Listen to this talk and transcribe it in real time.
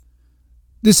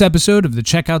This episode of the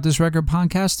Check Out This Record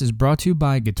podcast is brought to you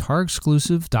by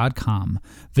GuitarExclusive.com.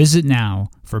 Visit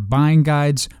now for buying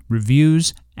guides,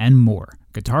 reviews, and more.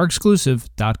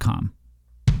 GuitarExclusive.com.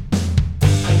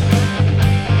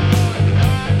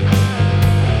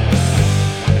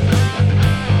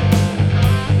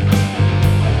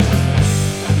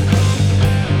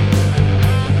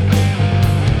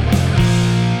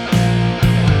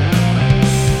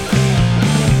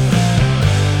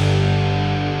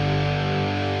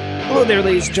 Hello there,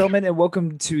 ladies and gentlemen, and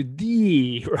welcome to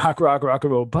the Rock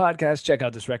and Roll podcast. Check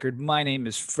out this record. My name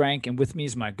is Frank, and with me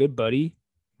is my good buddy,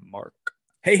 Mark.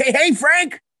 Hey,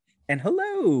 Frank! And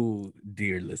hello,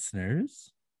 dear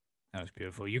listeners. That was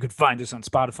beautiful. You can find us on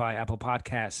Spotify, Apple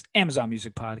Podcasts, Amazon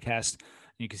Music Podcast,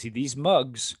 and you can see these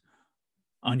mugs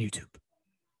on YouTube.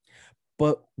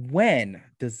 But when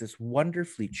does this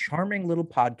wonderfully charming little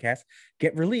podcast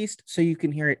get released so you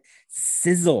can hear it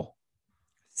sizzle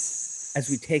as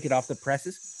we take it off the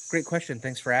presses? Great question.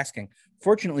 Thanks for asking.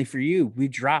 Fortunately for you, we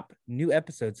drop new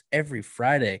episodes every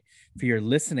Friday for your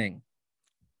listening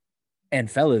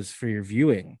and fellas for your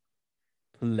viewing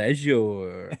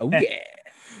pleasure. Oh, yeah.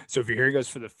 So if you're hearing us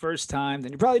for the first time,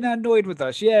 then you're probably not annoyed with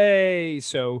us. Yay.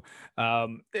 So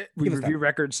we review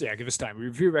records. Yeah, give us time. We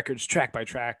review records track by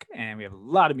track, and we have a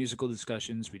lot of musical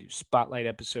discussions. We do spotlight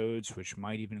episodes, which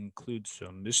might even include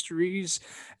some mysteries.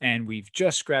 And we've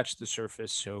just scratched the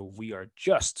surface, so we are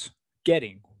just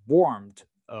getting warmed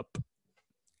up.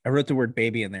 I wrote the word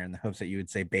baby in there in the hopes that you would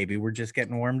say, baby, we're just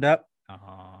getting warmed up.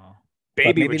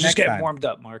 Baby, we're just getting warmed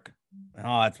up, Mark.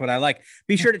 Oh, that's what I like.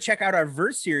 Be sure to check out our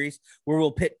verse series where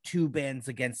we'll pit two bands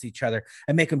against each other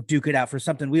and make them duke it out for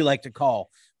something we like to call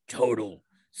total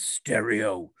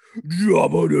stereo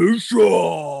domination.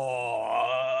 Oh,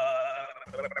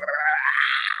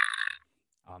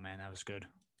 man, that was good.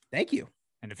 Thank you.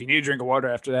 And if you need a drink of water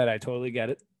after that, I totally get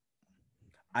it.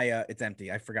 It's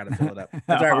empty. I forgot to fill it up.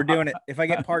 That's all right. We're doing it. If I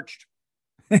get parched.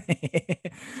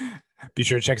 Be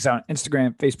sure to check us out on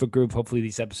Instagram, Facebook group. Hopefully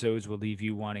these episodes will leave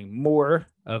you wanting more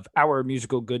of our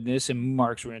musical goodness and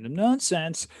Mark's random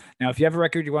nonsense. Now, if you have a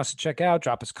record you want us to check out,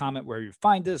 drop us a comment where you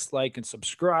find us, like, and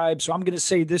subscribe. So I'm going to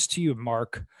say this to you,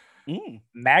 Mark.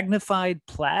 Magnified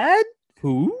Plaid?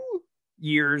 Who?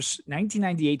 Years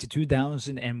 1998 to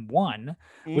 2001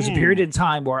 was a period in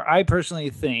time where I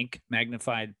personally think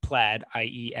Magnified Plaid,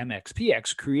 i.e.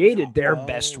 MXPX, created their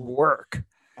best work.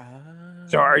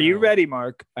 So are you ready,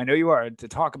 Mark? I know you are, to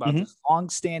talk about this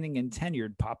long-standing and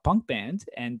tenured pop punk band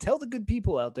and tell the good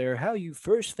people out there how you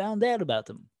first found out about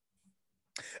them.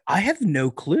 I have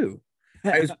no clue.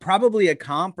 It was probably a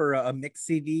comp or a mix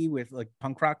CD with like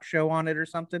punk rock show on it or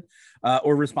something,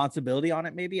 or Responsibility on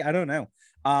it, maybe. I don't know.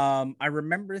 I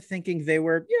remember thinking they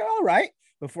were, all right,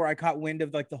 before I caught wind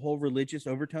of like the whole religious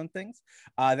overtone things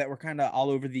that were kind of all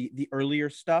over the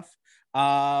earlier stuff.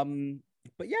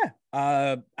 But yeah,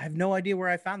 I have no idea where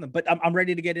I found them, but I'm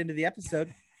ready to get into the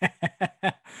episode.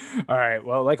 All right.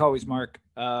 Well, like always, Mark,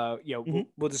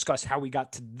 we'll discuss how we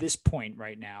got to this point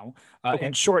right now.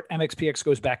 In short, MXPX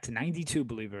goes back to 92,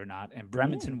 believe it or not, in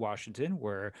Bremerton, Washington,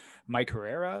 where Mike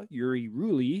Herrera, Yuri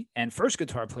Rulli, and first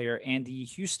guitar player Andy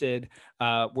Husted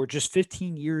were just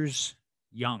 15 years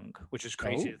young, which is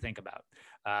crazy to think about.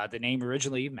 The name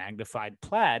originally, Magnified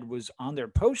Plaid, was on their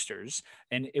posters,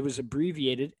 and it was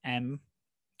abbreviated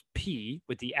MP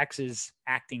with the X's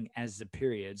acting as the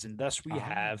periods, and thus we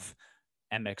have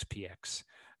MXPX.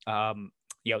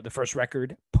 The first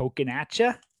record, Pokin' At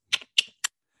Ya,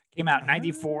 came out in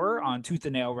 94 on Tooth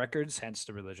and Nail Records, hence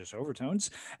the religious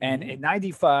overtones. And in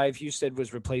 95, Husted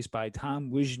was replaced by Tom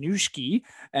Wisniewski.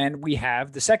 And we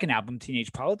have the second album,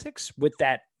 Teenage Politics, with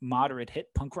that moderate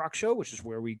hit Punk Rock Show, which is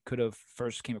where we could have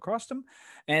first came across them.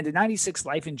 And in 96,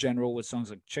 Life in General, with songs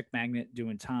like Chick Magnet,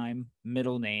 Doing Time,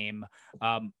 Middle Name.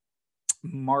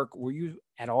 Mark, were you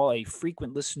at all a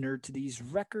frequent listener to these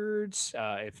records?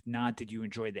 If not, did you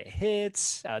enjoy the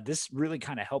hits? This really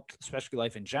kind of helped, especially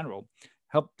Life in General,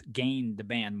 helped gain the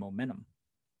band momentum.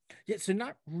 Yeah, so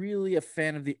not really a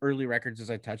fan of the early records, as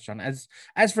I touched on. As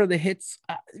for the hits,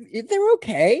 they're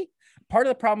okay. Part of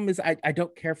the problem is I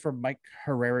don't care for Mike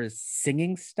Herrera's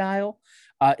singing style.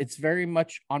 It's very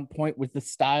much on point with the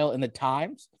style and the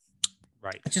times.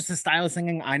 Right. It's just the style of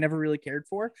singing I never really cared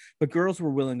for, but girls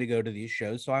were willing to go to these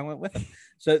shows, so I went with them.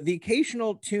 So the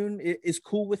occasional tune is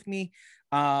cool with me,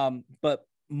 but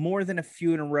more than a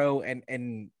few in a row,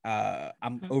 and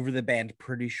I'm over the band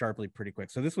pretty sharply, pretty quick.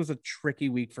 So this was a tricky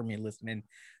week for me listening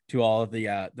to all of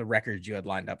the records you had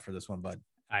lined up for this one, bud.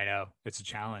 I know. It's a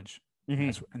challenge.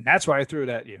 And that's why I threw it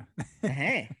at you.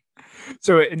 Hey.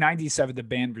 So in '97, the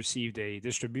band received a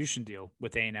distribution deal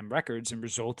with A&M Records and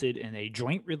resulted in a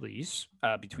joint release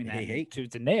between Hey, that hey. and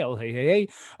Tooth and Nail, hey, hey, hey,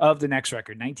 of the next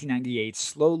record, 1998,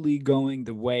 Slowly Going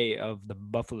the Way of the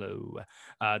Buffalo.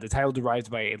 The title derived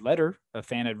by a letter a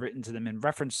fan had written to them in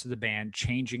reference to the band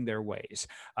changing their ways.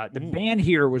 The band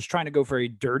here was trying to go for a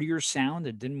dirtier sound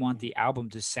and didn't want the album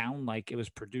to sound like it was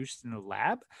produced in a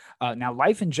lab. Now,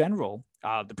 Life in General,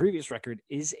 the previous record,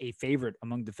 is a favorite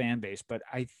among the fan base, but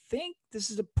I think this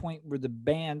is a point where the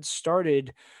band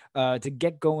started to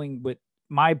get going with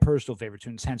my personal favorite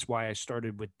tunes, hence why I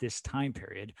started with this time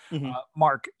period. Mhm.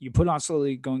 Mark, you put on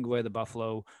Slowly Going Away the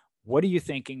Buffalo. What are you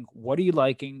thinking? What are you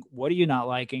liking? What are you not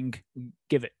liking?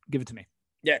 Give it to me.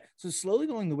 Yeah. So slowly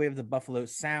going the way of the buffalo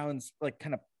sounds like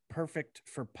kind of perfect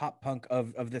for pop punk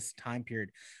of this time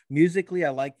period. Musically, I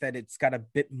like that it's got a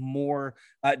bit more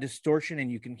distortion, and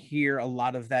you can hear a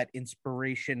lot of that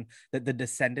inspiration that the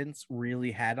Descendants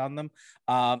really had on them.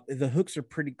 The hooks are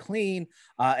pretty clean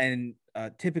and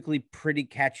typically pretty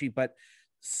catchy, but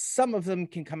some of them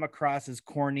can come across as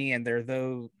corny, and they're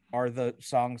though are the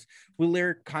songs with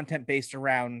lyric content based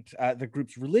around the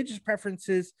group's religious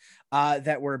preferences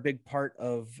that were a big part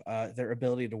of their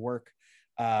ability to work.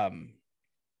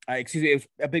 Excuse me, it was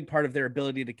a big part of their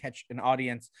ability to catch an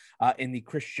audience in the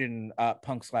Christian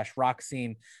punk / rock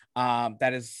scene.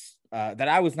 That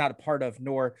I was not a part of,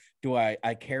 nor do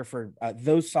I care for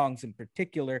those songs in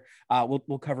particular.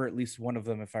 We'll cover at least one of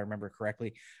them if I remember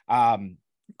correctly.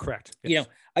 Correct. Yes. You know,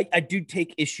 I do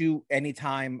take issue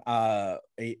anytime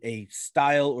a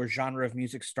style or genre of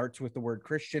music starts with the word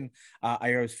Christian.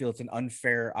 I always feel it's an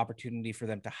unfair opportunity for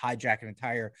them to hijack an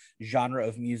entire genre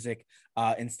of music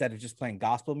instead of just playing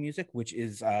gospel music, which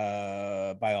is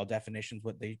by all definitions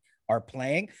what they are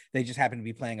playing. They just happen to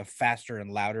be playing a faster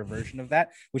and louder version of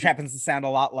that, which happens to sound a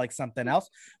lot like something else.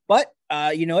 But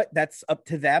you know what? That's up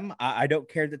to them. I don't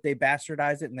care that they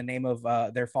bastardize it in the name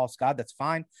of their false god. That's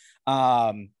fine.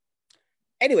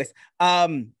 Anyways,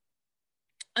 I'm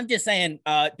just saying,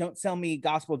 don't sell me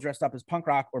gospel dressed up as punk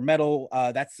rock or metal.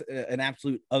 That's an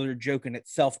absolute other joke in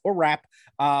itself, or rap.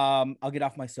 I'll get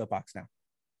off my soapbox now.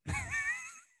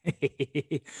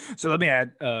 So let me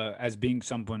add, as being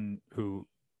someone who,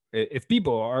 if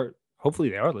people are, hopefully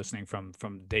they are listening from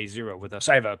day zero with us,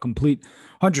 I have a complete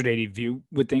 180 view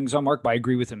with things on Mark, but I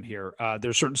agree with him here.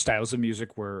 There's certain styles of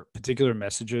music where particular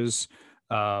messages,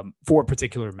 for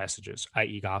particular messages,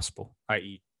 i.e. gospel,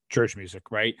 i.e. church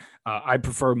music, right? I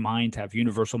prefer mine to have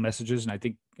universal messages, and I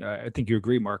think you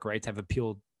agree, Mark, right? To have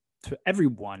appealed to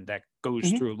everyone that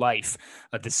goes through life.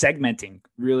 The segmenting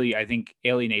really, I think,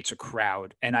 alienates a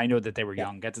crowd. And I know that they were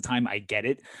young at the time. I get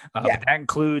it. But that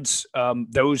includes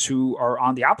those who are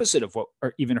on the opposite of what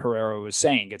even Herrera was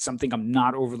saying. It's something I'm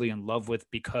not overly in love with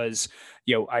because,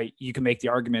 you can make the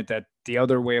argument that the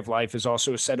other way of life is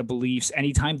also a set of beliefs.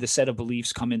 Anytime the set of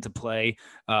beliefs come into play,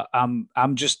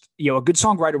 I'm just, a good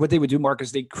songwriter, what they would do, Mark,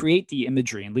 is they create the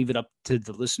imagery and leave it up to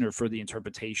the listener for the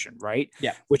interpretation, right?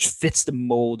 Yeah. Which fits the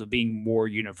mold of being more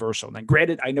universal. And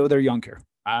granted, I know they're young here.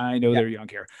 They're young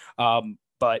here.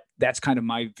 But that's kind of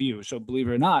my view. So believe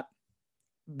it or not,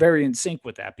 very in sync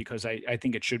with that because I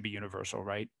think it should be universal,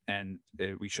 right? And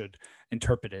we should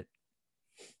interpret it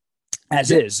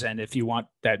as is. And if you want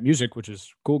that music, which is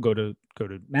cool, go to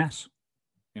mass,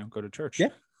 go to church. Yeah.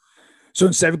 So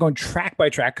instead of going track by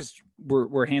track, because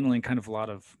we're handling kind of a lot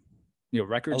of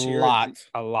records here.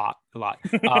 A lot.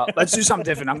 Let's do something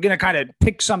different. I'm gonna kind of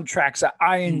pick some tracks that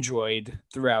I enjoyed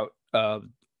throughout the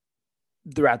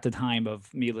time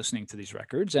of me listening to these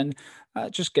records, and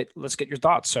let's get your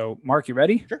thoughts. So, Mark, you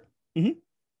ready? Sure.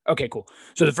 Okay, cool.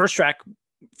 So the first track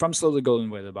from Slowly Going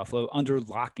Away the Buffalo, Under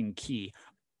Lock and Key.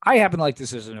 I happen to like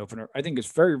this as an opener. I think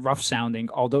it's very rough sounding,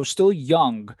 although still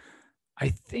young. I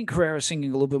think Herrera's singing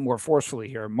a little bit more forcefully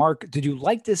here. Mark, did you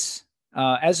like this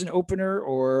as an opener,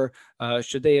 or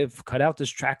should they have cut out this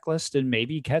track list and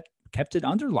maybe kept it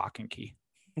under Lock and Key?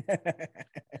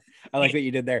 I like what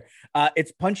you did there.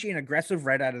 It's punchy and aggressive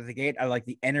right out of the gate. I like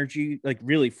the energy, like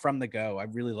really from the go. I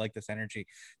really like this energy.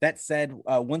 That said,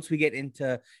 once we get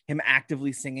into him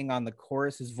actively singing on the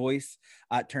chorus, his voice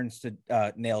turns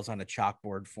to nails on a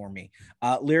chalkboard for me.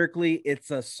 Lyrically,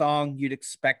 it's a song you'd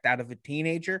expect out of a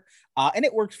teenager, and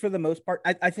it works for the most part.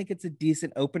 I think it's a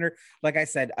decent opener. Like I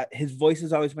said, his voice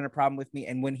has always been a problem with me,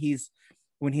 and when he's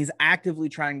actively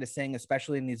trying to sing,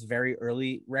 especially in these very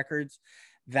early records,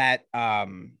 that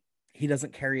he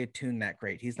doesn't carry a tune that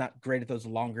great. He's not great at those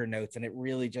longer notes, and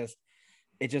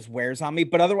it just wears on me.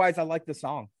 But otherwise, I like the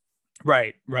song.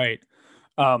 Right.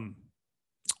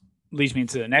 leads me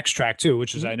into the next track too,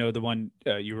 which is I know the one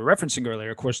you were referencing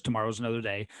earlier. Of course, Tomorrow's Another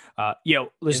Day.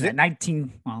 Listen, at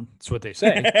 19, well, that's what they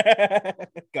say.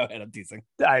 Go ahead, I'm teasing.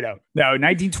 I know. No,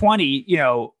 1920.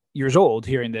 Years old,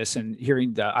 hearing this and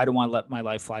hearing the "I don't want to let my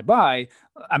life fly by."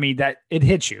 I mean, that it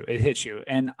hits you. It hits you,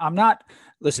 and I'm not.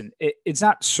 Listen, it's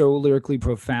not so lyrically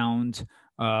profound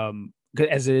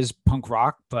as it is punk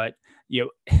rock, but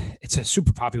it's a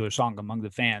super popular song among the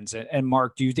fans. And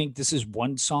Mark, do you think this is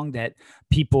one song that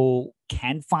people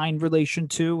can find relation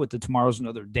to with the Tomorrow's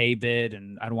Another Day bit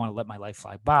and I don't want to let my life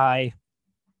fly by?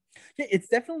 Yeah, it's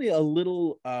definitely a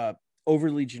little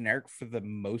overly generic for the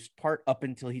most part up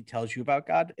until he tells you about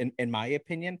God. In my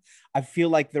opinion, I feel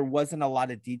like there wasn't a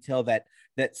lot of detail that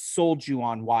sold you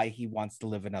on why he wants to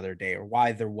live another day or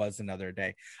why there was another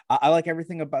day. I like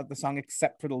everything about the song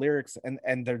except for the lyrics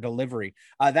and their delivery.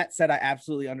 That said, I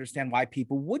absolutely understand why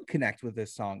people would connect with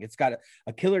this song. It's got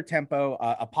a killer tempo,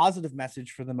 a positive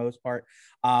message for the most part.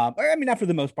 Or I mean, not for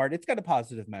the most part, it's got a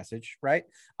positive message, right?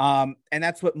 And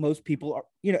that's what most people are,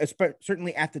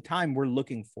 certainly at the time we're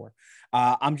looking for.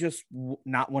 I'm just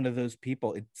not one of those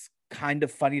people. It's kind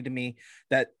of funny to me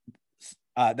that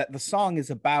the song is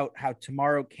about how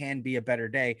tomorrow can be a better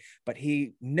day, but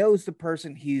he knows the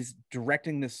person he's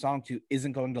directing this song to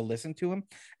isn't going to listen to him.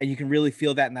 And you can really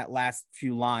feel that in that last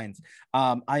few lines.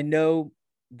 I know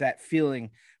that feeling,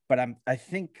 but I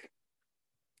think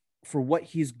for what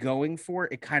he's going for,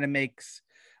 it kind of makes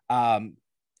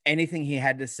anything he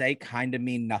had to say kind of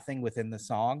mean nothing within the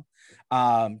song.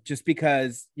 Just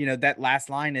because, that last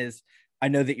line is, I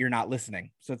know that you're not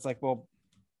listening. So it's like, well,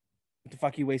 what the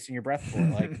fuck are you wasting your breath for?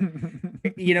 Like,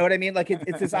 you know what I mean? Like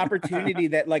it's this opportunity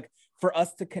that like for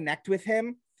us to connect with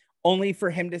him, only for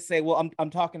him to say, well,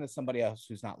 I'm talking to somebody else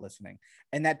who's not listening.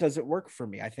 And that doesn't work for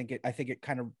me. I think it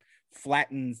kind of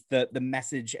flattens the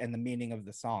message and the meaning of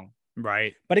the song.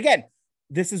 Right. But again,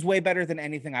 this is way better than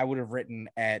anything I would have written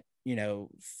at,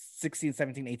 16,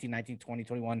 17, 18, 19, 20,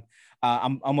 21.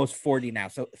 I'm almost 40 now.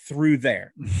 So through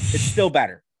there, it's still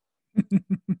better.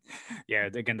 Yeah,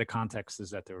 again, the context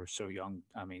is that they were so young.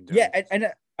 I mean, yeah,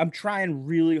 and I'm trying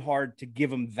really hard to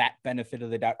give them that benefit of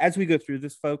the doubt as we go through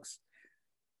this, folks.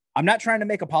 I'm not trying to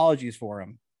make apologies for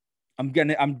him. I'm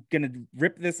gonna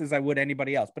rip this as I would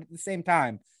anybody else, but at the same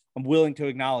time, I'm willing to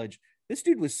acknowledge this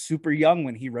dude was super young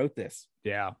when he wrote this.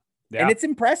 Yeah. And it's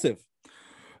impressive.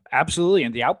 Absolutely.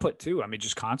 And the output too. I mean,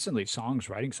 just constantly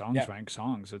writing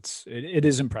songs. It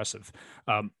is impressive.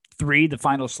 3, The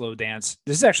Final Slow Dance.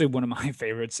 This is actually one of my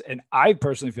favorites, and I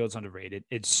personally feel it's underrated.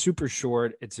 It's super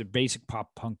short. It's a basic pop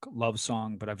punk love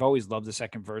song, but I've always loved the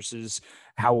second verses,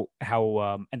 and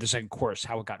the second chorus,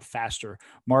 how it got faster.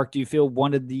 Mark, do you feel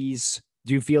that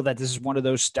this is one of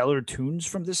those stellar tunes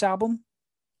from this album?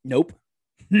 Nope.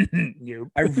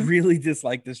 I really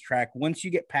dislike this track. Once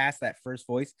you get past that first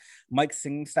voice, Mike's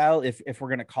singing style, if we're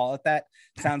going to call it that,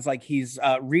 sounds like he's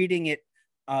reading it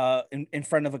in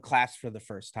front of a class for the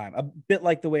first time, a bit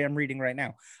like the way I'm reading right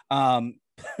now.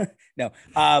 No.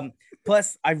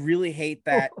 Plus, I really hate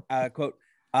that quote,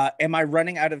 am I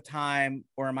running out of time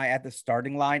or am I at the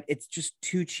starting line? It's just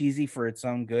too cheesy for its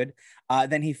own good.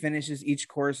 Then he finishes each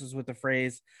choruses with the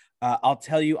phrase, I'll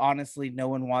tell you honestly, no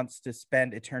one wants to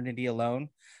spend eternity alone.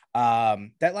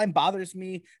 That line bothers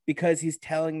me because he's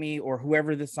telling me, or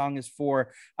whoever this song is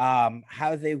for,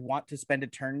 how they want to spend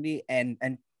eternity. And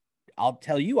I'll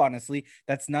tell you honestly,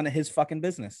 that's none of his fucking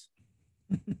business.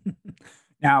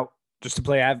 Now, just to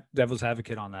play devil's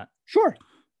advocate on that. Sure.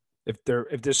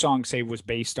 If this song, say, was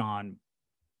based on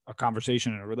a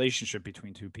conversation and a relationship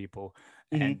between two people,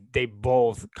 and they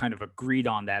both kind of agreed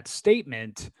on that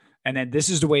statement, and then this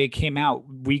is the way it came out,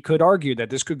 we could argue that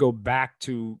this could go back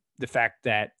to the fact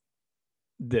that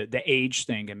the age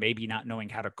thing and maybe not knowing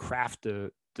how to craft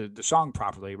the song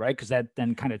properly, right? Because that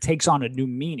then kind of takes on a new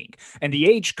meaning, and the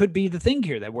age could be the thing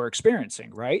here that we're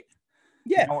experiencing, right?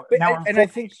 Yeah, I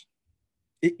think,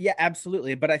 yeah,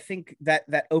 absolutely. But I think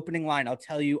that opening line, I'll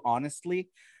tell you honestly,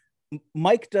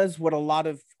 Mike does what a lot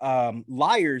of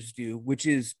liars do, which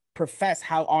is profess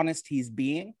how honest he's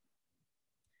being.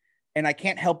 And I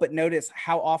can't help but notice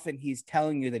how often he's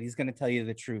telling you that he's going to tell you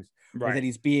the truth, right, or that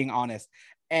he's being honest.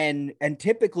 And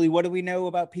typically, what do we know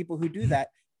about people who do that?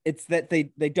 It's that they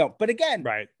don't. But again,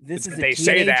 right, this is they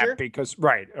say that because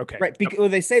okay, right. Well,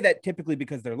 they say that typically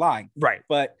because they're lying, right?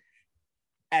 But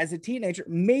as a teenager,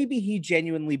 maybe he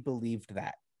genuinely believed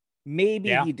that. Maybe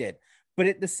he did. But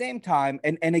at the same time,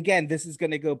 and again, this is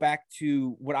going to go back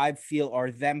to what I feel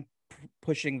are them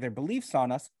pushing their beliefs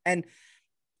on us. And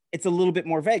it's a little bit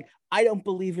more vague. I don't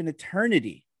believe in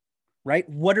eternity, right?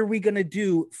 What are we going to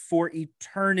do for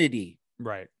eternity?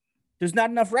 Right. There's not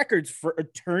enough records for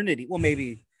eternity. Well,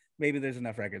 maybe maybe there's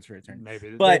enough records for Eternity.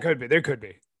 Maybe but there could be.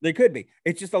 There could be.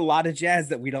 It's just a lot of jazz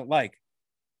that we don't like.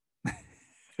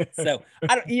 So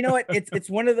I don't. You know what? It's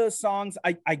one of those songs.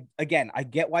 I again, I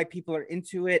get why people are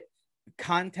into it.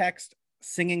 Context,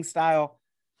 singing style,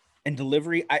 and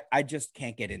delivery. I just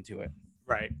can't get into it.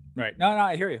 Right. No,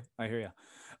 I hear you.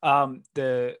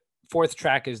 The fourth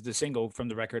track is the single from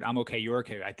the record, I'm Okay, You're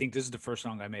Okay. I think this is the first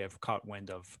song I may have caught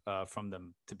wind of from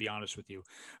them, to be honest with you.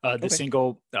 The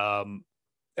single,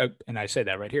 and I say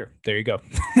that right here. There you go.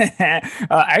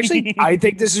 Actually, I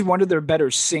think this is one of their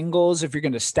better singles if you're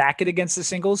going to stack it against the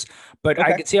singles. But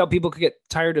I could see how people could get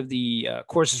tired of the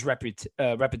choruses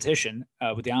repetition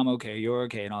with the I'm Okay, You're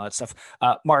Okay, and all that stuff.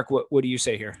 Mark, what do you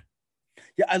say here?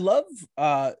 Yeah, I love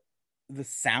the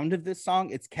sound of this song.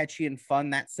 It's catchy and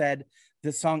fun. That said,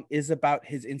 this song is about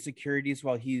his insecurities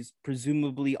while he's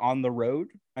presumably on the road.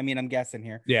 I mean, I'm guessing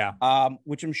here. Yeah.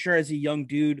 Which I'm sure as a young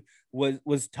dude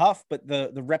was tough, but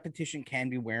the repetition can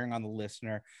be wearing on the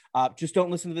listener. Just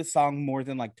don't listen to this song more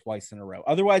than like twice in a row.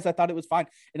 Otherwise, I thought it was fine.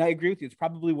 And I agree with you. It's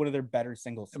probably one of their better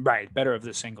singles. Right. Better of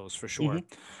the singles for sure.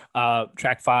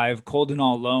 Track 5, Cold and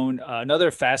All Alone.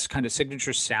 Another fast kind of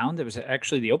signature sound. It was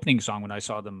actually the opening song when I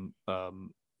saw them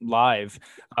live.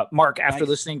 Mark, after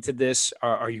listening to this,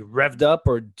 are you revved up,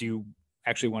 or do you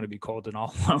actually want to be cold and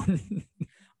all alone?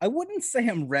 I wouldn't say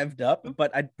I'm revved up,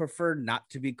 but I'd prefer not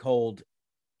to be cold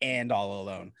and all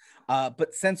alone.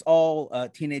 But since all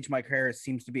teenage Mike Harris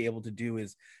seems to be able to do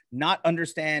is not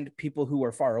understand people who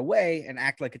are far away and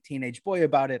act like a teenage boy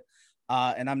about it,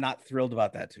 and I'm not thrilled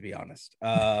about that, to be honest.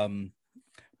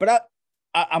 But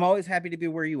I'm always happy to be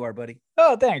where you are, buddy.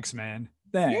 Oh, thanks, man.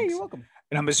 Thanks. Yeah, you're welcome.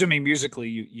 And I'm assuming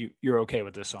musically you're okay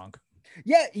with this song.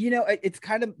 Yeah, you know, it's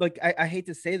kind of like, I hate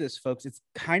to say this, folks, it's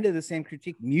kind of the same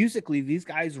critique. Musically, these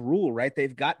guys rule, right?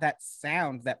 They've got that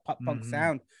sound, that pop punk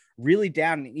sound really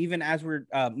down. And even as we're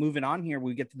moving on here,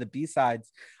 we get to the B-sides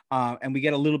and we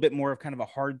get a little bit more of kind of a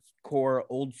hardcore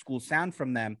old school sound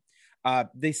from them.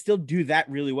 They still do that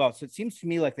really well. So it seems to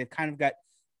me like they've kind of got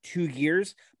two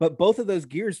gears, but both of those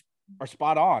gears are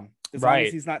spot on as long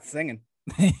as he's not singing.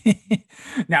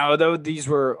 Now, though these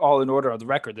were all in order on the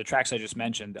record, the tracks I just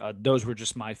mentioned, those were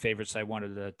just my favorites I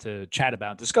wanted to chat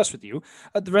about, discuss with you.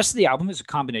 The rest of the album is a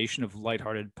combination of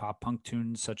lighthearted pop punk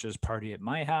tunes such as Party at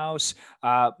My House,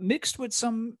 mixed with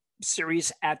some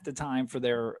serious at the time for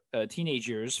their teenage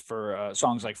years for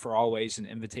songs like For Always and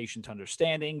Invitation to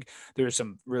Understanding. There's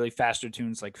some really faster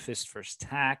tunes like Fist First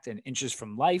Tact and Inches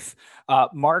from Life.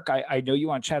 Mark, I know you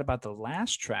want to chat about the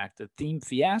last track, the theme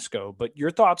Fiasco, but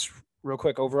your thoughts real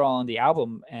quick overall on the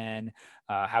album, and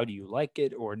how do you like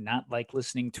it or not like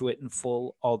listening to it in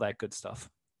full, all that good stuff.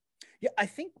 Yeah, I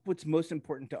think what's most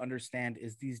important to understand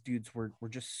is these dudes were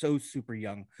just so super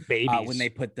young when they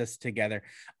put this together.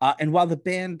 And while the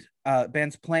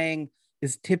band's playing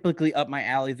is typically up my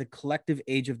alley, the collective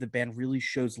age of the band really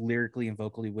shows lyrically and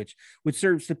vocally, which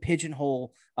serves to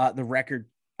pigeonhole the record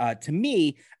to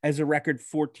me as a record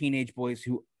for teenage boys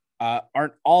who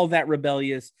aren't all that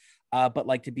rebellious, but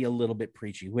like to be a little bit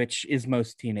preachy, which is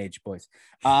most teenage boys.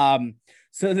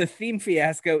 So the theme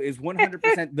Fiasco is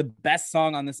 100% the best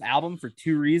song on this album for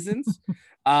two reasons.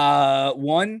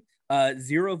 One,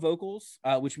 zero vocals,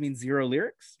 which means zero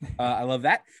lyrics. I love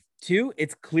that. Two,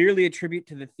 it's clearly a tribute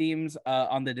to the themes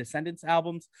on the Descendants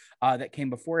albums that came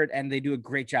before it, and they do a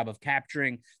great job of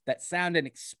capturing that sound and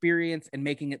experience and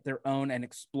making it their own and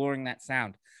exploring that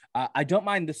sound. I don't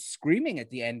mind the screaming at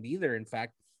the end either. In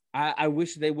fact, I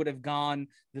wish they would have gone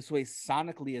this way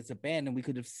sonically as a band, and we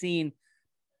could have seen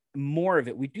more of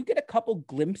it. We do get a couple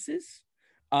glimpses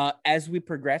as we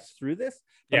progress through this,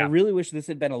 but I really wish this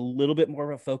had been a little bit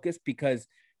more of a focus, because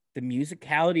the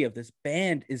musicality of this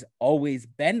band has always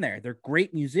been there. They're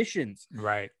great musicians.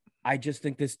 Right. I just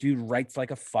think this dude writes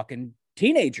like a fucking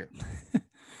teenager.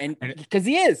 and because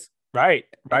he is. Right.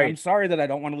 I'm sorry that I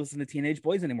don't want to listen to Teenage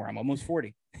Boys anymore. I'm almost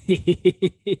 40.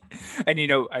 And you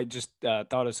know, I just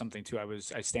thought of something too.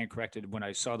 I stand corrected. When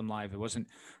I saw them live, it wasn't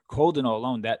Cold and All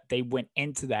Alone. That they went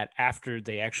into that after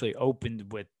they actually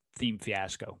opened with Theme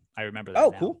Fiasco. I remember that. Oh,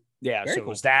 now. Cool. Yeah. Very so cool. It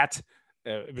was that.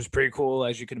 It was pretty cool,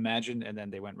 as you can imagine. And then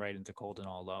they went right into Cold and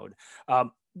All Alone.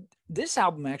 This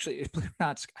album actually, believe it or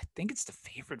not, I think it's the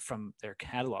favorite from their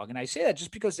catalog. And I say that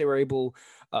just because they were able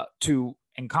to,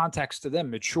 in context to them,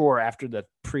 mature after the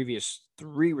previous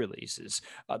 3 releases.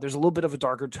 There's a little bit of a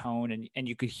darker tone, and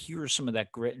you could hear some of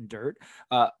that grit and dirt.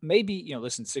 Maybe, you know,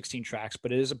 listen, 16 tracks,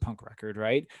 but it is a punk record,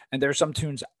 right? And there are some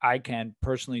tunes I can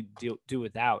personally do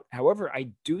without. However, I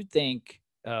do think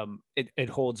it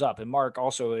holds up. And Mark,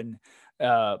 also in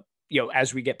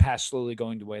as we get past Slowly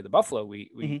Going the Way of the Buffalo, we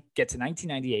Mm-hmm. get to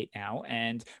 1998 now,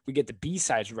 and we get the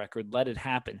B-sides record, Let It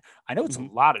Happen. I know it's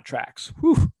Mm-hmm. a lot of tracks,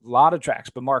 a lot of tracks.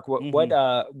 But Mark,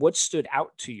 Mm-hmm. what stood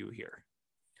out to you here?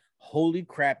 Holy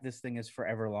crap, this thing is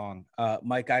forever long.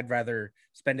 Mike, I'd rather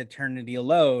spend eternity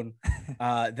alone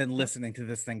than listening to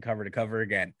this thing cover to cover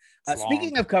again.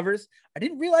 Speaking of covers, I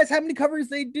didn't realize how many covers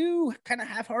they do, kind of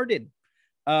half-hearted,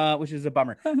 which is a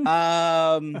bummer.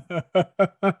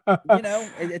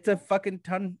 It's a fucking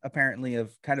ton, apparently,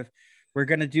 of kind of, we're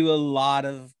going to do a lot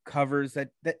of covers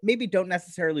that maybe don't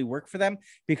necessarily work for them,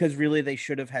 because really they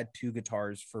should have had two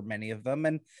guitars for many of them.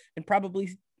 And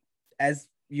probably, as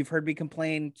you've heard me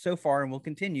complain so far and will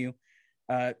continue,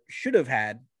 should have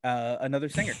had another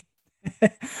singer.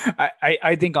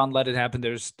 I think on Let It Happen,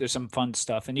 there's some fun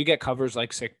stuff, and you get covers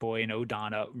like Sick Boy and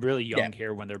O'Donna, really young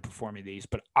here when they're performing these.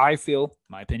 But I feel,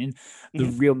 my opinion, the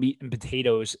real meat and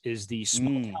potatoes is the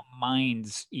Small Town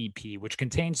Minds EP, which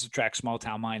contains the track Small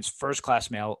Town Minds, First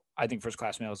Class Mail. I think First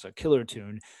Class Mail is a killer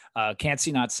tune. Can't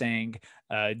See Not Saying,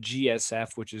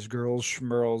 GSF, which is Girls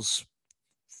Schmerls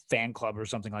Fan Club or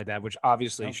something like that, which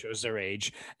obviously shows their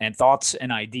age, and Thoughts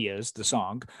and Ideas, the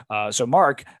song. So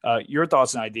Mark, your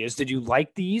thoughts and ideas, did you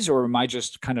like these, or am I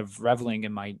just kind of reveling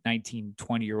in my 19,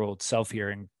 20-year-old self here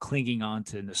and clinging on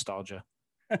to nostalgia?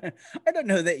 I don't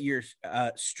know that you're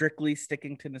strictly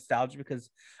sticking to nostalgia, because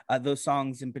those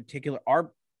songs in particular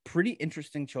are pretty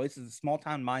interesting choices. The Small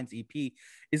Town Minds EP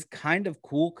is kind of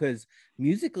cool because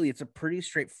musically it's a pretty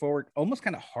straightforward, almost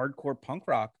kind of hardcore punk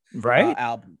rock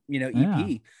album,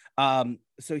 EP.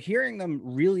 So hearing them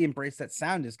really embrace that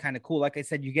sound is kind of cool. Like I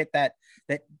said, you get that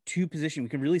two position. We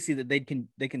can really see that they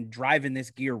can drive in this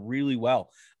gear really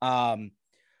well.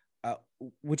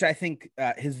 Which I think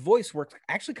his voice works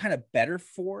actually kind of better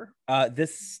for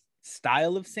this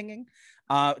style of singing,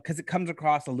 because it comes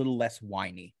across a little less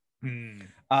whiny.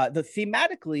 The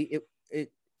thematically,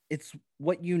 it's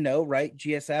what right?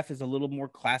 GSF is a little more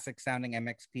classic sounding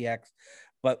MXPX,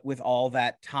 but with all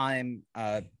that time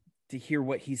to hear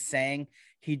what he's saying,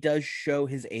 he does show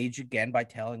his age again by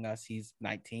telling us he's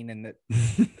 19 and that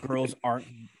girls aren't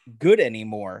good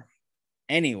anymore.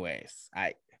 Anyways,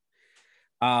 he's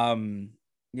part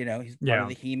of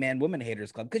the He-Man Woman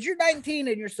Haters Club, because you're 19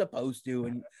 and you're supposed to,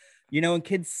 and and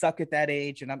kids suck at that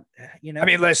age. And I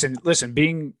mean, listen,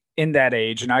 being in that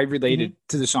age, and I related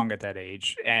to the song at that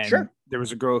age, and there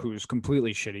was a girl who was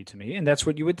completely shitty to me, and that's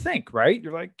what you would think, right?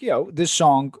 You're like, this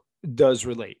song does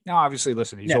relate. Now, obviously,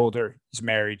 listen, he's older, he's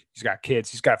married, he's got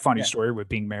kids, he's got a funny story with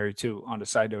being married too. On a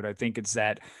side note, I think it's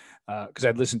that because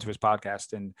I'd listened to his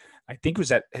podcast, and I think it was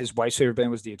that his wife's favorite band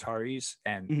was the Ataris,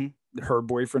 and her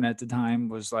boyfriend at the time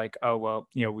was like, oh, well,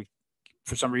 we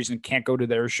for some reason can't go to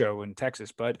their show in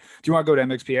Texas, but do you want to go to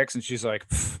MXPX? And she's like,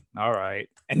 all right.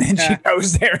 And then she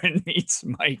goes there and meets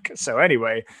Mike. So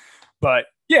anyway, but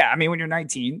yeah, I mean, when you're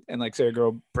 19 and like say a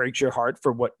girl breaks your heart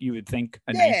for what you would think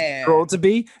a 19-year-old to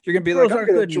be, you're going to be like, I'm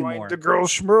going to join the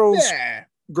Girls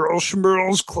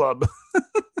Schmerls Club.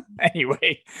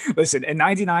 Anyway, listen, in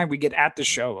 99, we get At the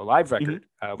Show, a live record,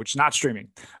 which is not streaming,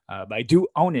 but I do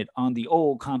own it on the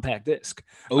old compact disc.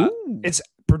 It's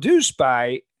produced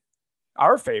by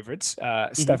our favorites,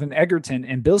 Stephen Egerton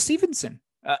and Bill Stevenson,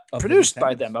 produced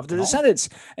by them, of the Descendants.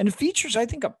 And it features, I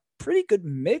think, a pretty good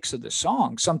mix of the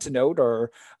songs. Some to note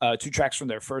are two tracks from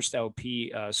their first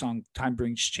LP, song Time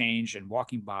Brings Change and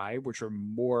Walking By, which are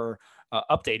more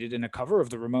updated, in a cover of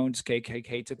the Ramones'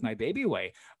 KKK Took My Baby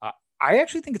Away. I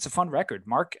actually think it's a fun record.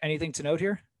 Mark, anything to note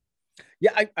here?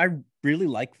 Yeah, I really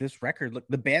like this record. Look,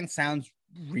 the band sounds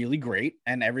really great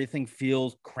and everything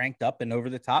feels cranked up and over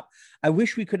the top. I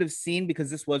wish we could have seen, because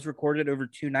this was recorded over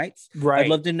 2 nights. I'd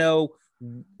love to know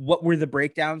what were the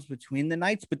breakdowns between the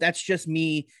nights, but that's just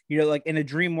me. Like in a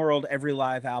dream world, every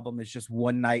live album is just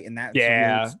one night, and that's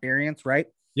a real experience, right?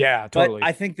 Yeah, totally. But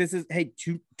I think this is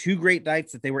two great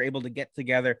nights that they were able to get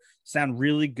together, sound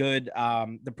really good.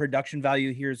 The production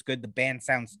value here is good. The band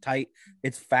sounds tight.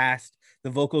 It's fast. The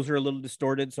vocals are a little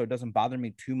distorted, so it doesn't bother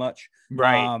me too much.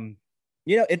 Right.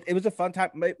 It was a fun time.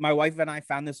 My wife and I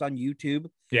found this on YouTube.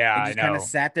 Yeah, and just kind of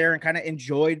sat there and kind of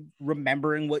enjoyed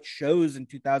remembering what shows in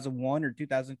 2001 or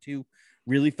 2002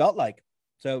 really felt like.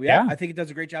 So yeah, I think it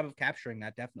does a great job of capturing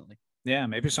that. Definitely. Yeah,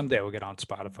 maybe someday we'll get on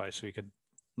Spotify so you could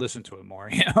listen to it more.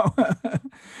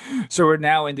 So we're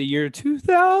now in the year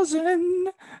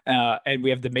 2000, and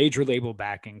we have the major label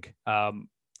backing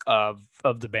of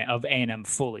the band, of A&M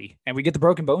fully, and we get the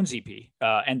Broken Bones EP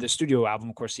and the studio album,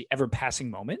 of course, The Ever Passing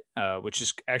Moment, which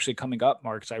is actually coming up.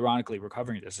 Mark's ironically we're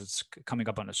covering this, it's coming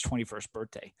up on his 21st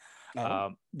birthday.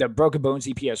 The Broken Bones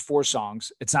EP has 4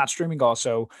 songs. It's not streaming.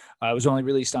 Also, it was only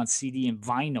released on CD and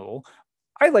vinyl.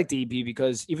 I like the EP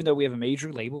because even though we have a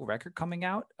major label record coming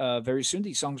out very soon,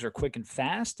 these songs are quick and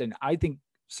fast, and I think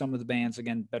some of the bands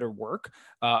again better work.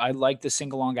 I like the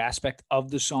sing along aspect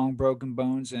of the song "Broken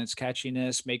Bones" and its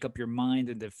catchiness. Make up your mind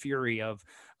and the fury of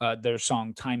their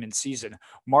song "Time and Season."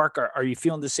 Mark, are you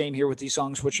feeling the same here with these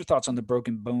songs? What's your thoughts on the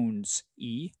Broken Bones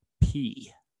EP?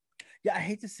 Yeah, I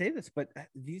hate to say this, but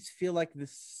these feel like the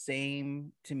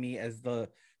same to me as the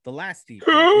last EP.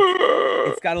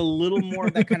 It's got a little more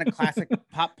of that kind of classic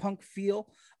pop punk feel,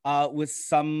 with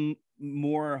some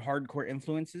more hardcore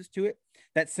influences to it.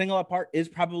 That single apart is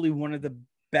probably one of the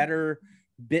better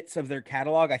bits of their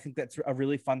catalog. I think that's a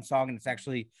really fun song, and it's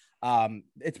actually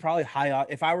it's probably high on.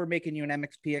 If I were making you an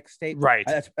MXPX tape, Right.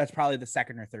 That's probably the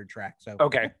second or third track. So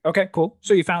okay, cool.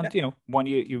 So you found one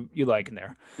you like in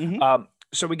there. Mhm.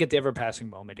 So we get the ever passing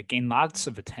moment. It gained lots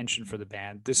of attention for the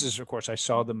band. This is, of course, I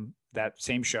saw them that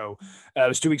same show. It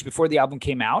was 2 weeks before the album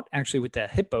came out, actually with the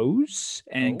Hippos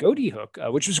and Goaty Hook,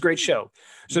 which was a great show.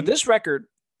 So this record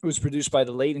was produced by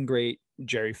the late and great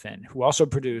Jerry Finn, who also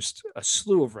produced a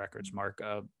slew of records, Mark,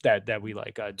 that we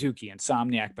like. Dookie,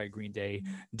 Insomniac by Green Day,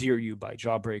 Dear You by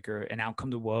Jawbreaker, and Out Come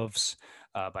the Wolves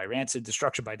by Rancid,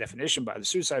 Destruction by Definition by the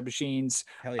Suicide Machines.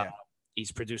 Hell yeah.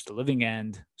 He's produced The Living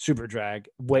End, Super Drag.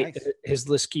 Wait, nice. His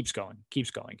list keeps going.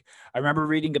 I remember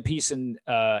reading a piece in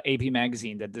AP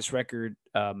Magazine that this record,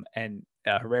 and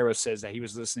Herrera says that he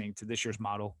was listening to this year's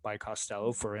Model by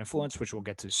Costello for influence, which we'll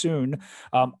get to soon.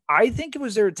 I think it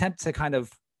was their attempt to kind of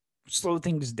slow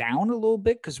things down a little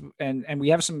bit because we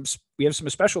have some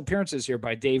special appearances here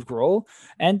by Dave Grohl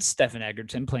and Stephen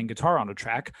Egerton playing guitar on a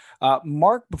track.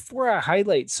 Mark, before I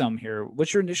highlight some here,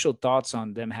 what's your initial thoughts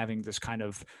on them having this kind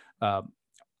of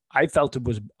I felt it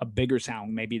was a bigger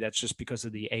sound. Maybe that's just because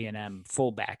of the A&M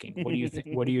full backing. What do you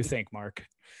think? What do you think, Mark?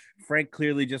 Frank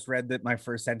clearly just read that my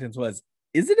first sentence was,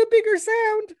 "Is it a bigger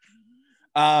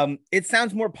sound?" It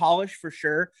sounds more polished for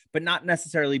sure, but not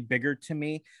necessarily bigger to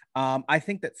me. I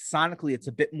think that sonically it's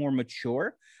a bit more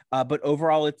mature, but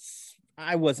overall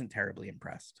I wasn't terribly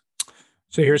impressed.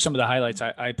 So here's some of the highlights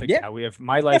I picked out. We have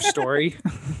My Life Story.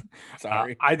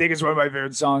 Sorry. I think it's one of my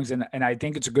favorite songs, and I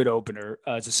think it's a good opener.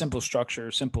 It's a simple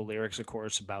structure, simple lyrics, of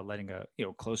course, about letting a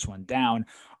close one down.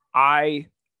 I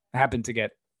happen to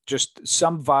get just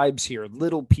some vibes here,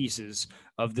 little pieces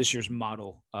of this year's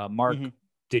Model. Mark,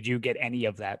 did you get any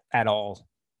of that at all?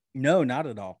 No, not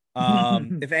at all.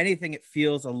 If anything, it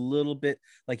feels a little bit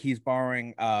like he's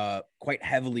borrowing quite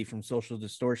heavily from Social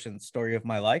Distortion's Story of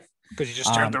My Life. Because you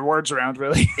just turned their words around,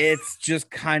 really. It's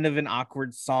just kind of an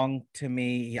awkward song to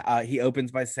me. He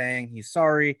opens by saying he's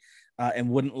sorry and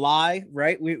wouldn't lie,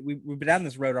 right? We've been down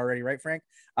this road already, right, Frank?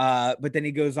 But then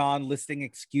he goes on listing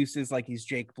excuses like he's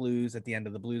Jake Blues at the end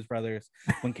of the Blues Brothers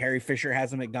when Carrie Fisher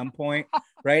has him at gunpoint,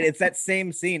 right? It's that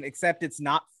same scene, except it's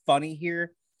not funny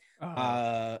here.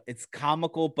 It's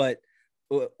comical, but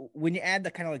when you add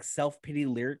the kind of like self-pity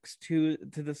lyrics to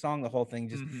the song, the whole thing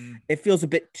just it feels a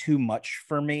bit too much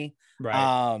for me,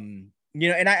 right?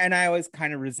 And I always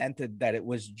kind of resented that it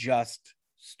was just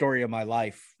Story of My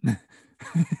Life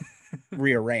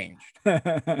rearranged,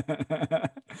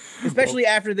 especially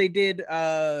after they did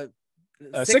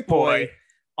Sick Boy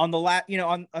on the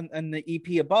on the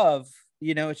EP above,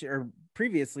 or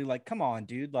previously. Like, come on,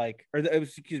 dude, like, it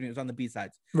was on the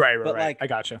B-sides, right, but like, I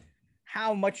gotcha.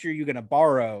 How much are you gonna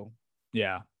borrow?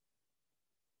 Yeah,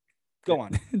 go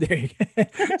on. There you go.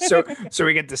 So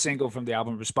we get the single from the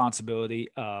album Responsibility.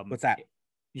 What's that?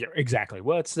 Yeah, exactly.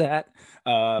 What's that?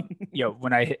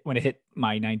 When it hit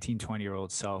my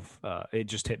 19-20-year-old self, it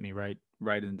just hit me right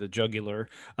in the jugular.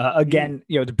 Again,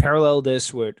 to parallel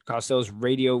this with Costello's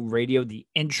Radio, the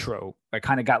intro, I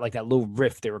kind of got like that little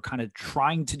riff. They were kind of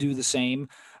trying to do the same.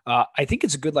 I think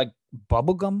it's a good like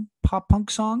bubblegum pop punk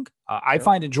song. I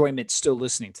find enjoyment still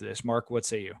listening to this. Mark, what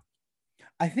say you?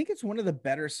 I think it's one of the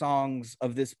better songs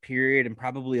of this period and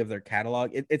probably of their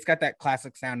catalog. It's got that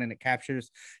classic sound and it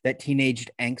captures that teenage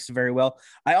angst very well.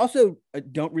 I also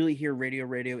don't really hear Radio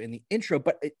in the intro,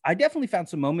 but I definitely found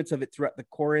some moments of it throughout the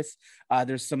chorus.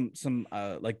 There's some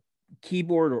like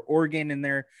keyboard or organ in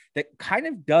there that kind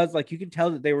of does, like, you can tell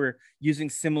that they were using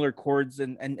similar chords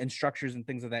and structures and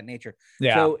things of that nature.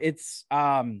 Yeah. So it's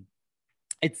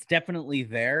definitely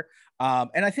there.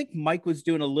 And I think Mike was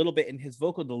doing a little bit in his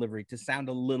vocal delivery to sound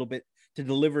a little bit, to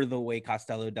deliver the way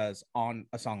Costello does on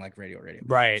a song like Radio.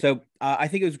 Right. So I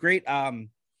think it was great.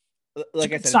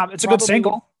 Like I said, it's a good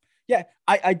single. Yeah.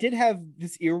 I did have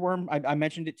this earworm. I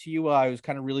mentioned it to you while I was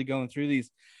kind of really going through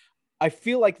these. I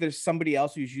feel like there's somebody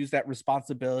else who's used that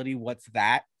Responsibility. What's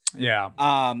that? Yeah.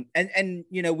 And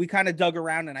we kind of dug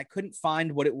around and I couldn't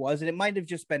find what it was. And it might have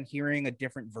just been hearing a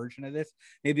different version of this,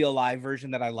 maybe a live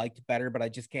version that I liked better, but I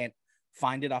just can't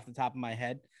find it off the top of my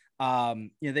head.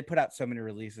 They put out so many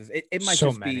releases. It might So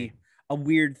just many. be a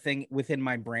weird thing within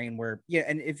my brain where,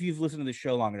 and if you've listened to the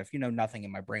show long enough, nothing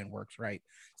in my brain works right.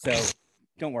 So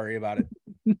don't worry about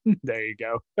it. There you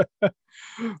go.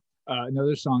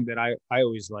 Another song that I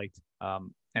always liked,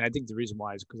 and I think the reason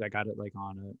why is because I got it like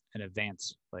on an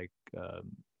advance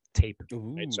tape,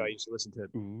 right? So I used to listen to it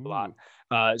a lot.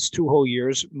 It's 2 Whole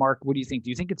Years. Mark, what do you think? Do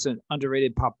you think it's an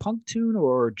underrated pop punk tune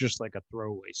or just like a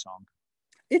throwaway song?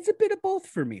 It's a bit of both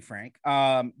for me, Frank.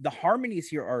 The harmonies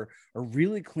here are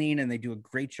really clean, and they do a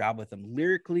great job with them.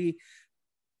 Lyrically,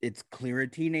 it's clear a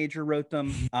teenager wrote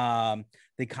them.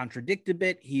 They contradict a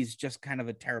bit. He's just kind of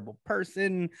a terrible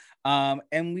person.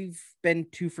 And we've been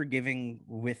too forgiving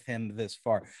with him this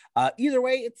far. Either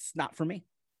way, it's not for me.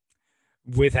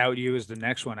 Without You is the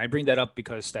next one. I bring that up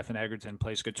because Stephen Egerton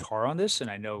plays guitar on this, and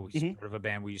I know he's part of a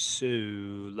band we so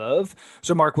love.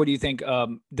 So, Mark, what do you think?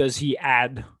 Does he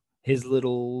add his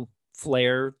little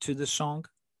flair to the song?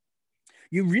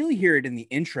 You really hear it in the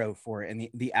intro for it and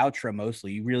the outro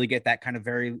mostly. You really get that kind of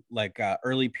very like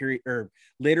early period or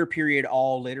later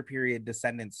period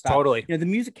Descendants style. Totally. The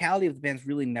musicality of the band's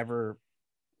really never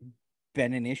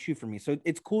been an issue for me. So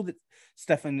it's cool that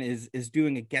Stefan is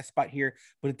doing a guest spot here,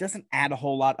 but it doesn't add a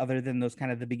whole lot other than those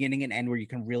kind of the beginning and end where you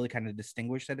can really kind of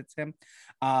distinguish that it's him.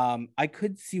 I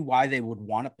could see why they would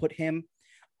want to put him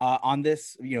on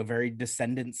this, very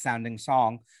Descendant sounding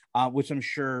song, which I'm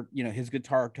sure, his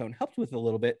guitar tone helped with a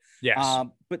little bit. Yes.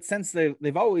 But since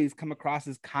they've always come across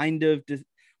as kind of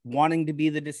wanting to be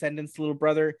the Descendants' little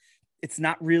brother, it's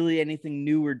not really anything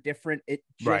new or different. It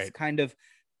just kind of,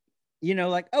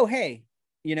 like, oh, hey,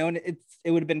 and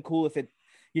it would have been cool if it,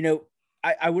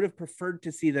 I would have preferred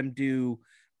to see them do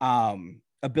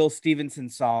a Bill Stevenson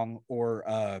song or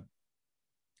a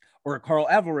Carl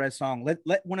Alvarez song.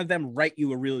 Let one of them write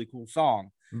you a really cool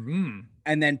song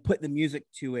and then put the music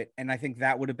to it. And I think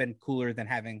that would have been cooler than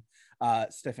having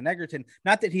Stephen Egerton.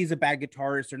 Not that he's a bad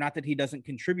guitarist or not that he doesn't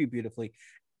contribute beautifully.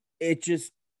 It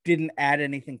just didn't add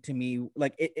anything to me.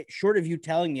 Like it short of you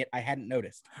telling it, I hadn't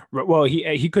noticed. Well,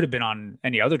 he could have been on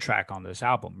any other track on this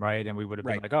album, right? And we would have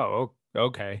been like, oh,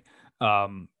 okay.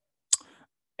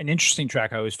 An interesting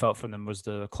track I always felt from them was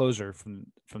the closer from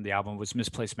the album was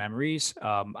Misplaced Memories.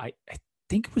 I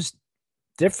think it was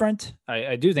different.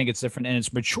 I do think it's different, and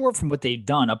it's mature from what they've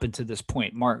done up until this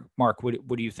point. Mark, what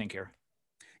do you think here?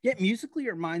 Yeah, musically,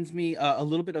 it reminds me a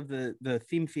little bit of the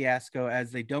Theme Fiasco,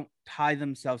 as they don't tie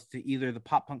themselves to either the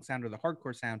pop punk sound or the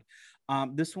hardcore sound.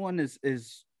 This one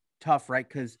is tough, right?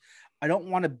 Because I don't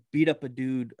want to beat up a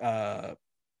dude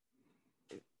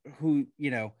who,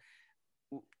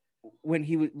 when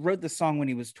he wrote the song when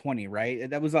he was 20, right?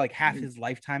 That was like half his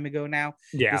lifetime ago now.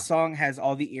 Yeah. The song has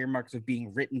all the earmarks of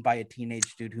being written by a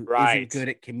teenage dude who isn't good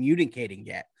at communicating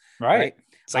yet. Right.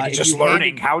 It's like he's just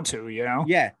learning how to,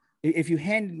 Yeah. If you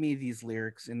handed me these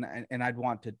lyrics and I'd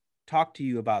want to talk to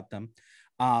you about them,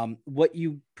 what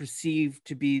you perceive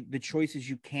to be the choices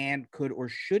you can, could, or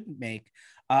should make,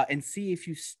 and see if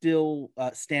you still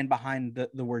stand behind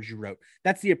the words you wrote.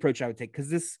 That's the approach I would take. Because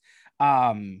this,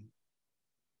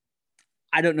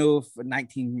 I don't know if a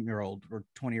 19-year-old or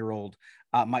 20-year-old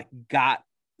might got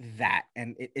that.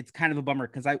 And it's kind of a bummer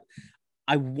because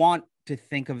I want to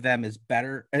think of them as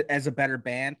a better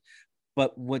band,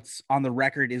 but what's on the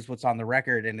record is what's on the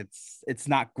record. And it's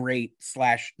not great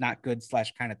 / not good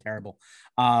 / kind of terrible.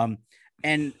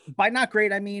 And by not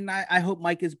great, I mean, I hope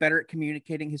Mike is better at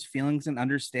communicating his feelings and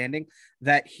understanding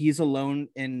that he's alone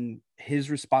in his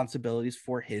responsibilities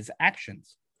for his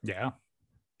actions. Yeah.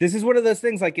 This is one of those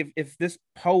things, like if this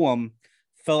poem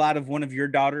fell out of one of your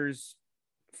daughter's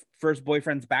first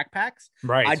boyfriend's backpacks,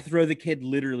 right, I'd throw the kid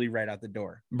literally right out the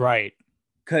door. Right.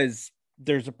 Because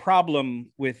there's a problem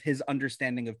with his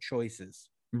understanding of choices.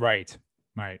 Right.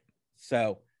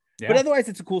 So, yeah. But otherwise,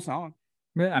 it's a cool song.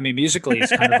 Yeah, I mean, musically,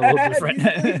 it's kind of a little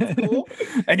different. Cool.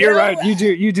 And you're right.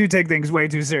 You do take things way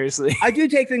too seriously. I do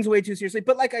take things way too seriously.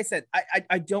 But like I said,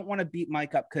 I don't want to beat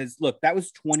Mike up because, look, that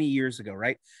was 20 years ago,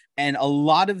 right? And a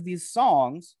lot of these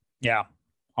songs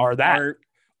are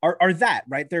that,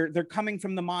 right? They're coming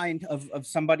from the mind of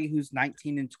somebody who's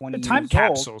 19 and 20 time years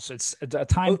capsules. Old. It's a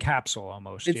time capsule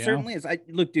almost. It certainly is.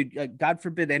 Look, dude, God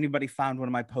forbid anybody found one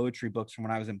of my poetry books from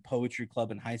when I was in poetry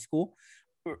club in high school.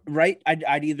 Right,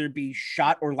 I'd either be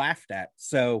shot or laughed at.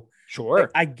 So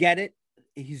sure, I get it.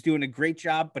 He's doing a great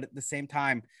job, but at the same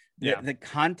time, the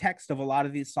context of a lot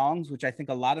of these songs, which I think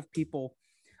a lot of people,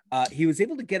 he was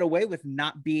able to get away with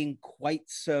not being quite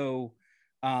so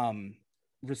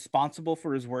responsible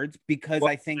for his words because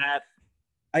I think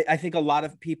I think a lot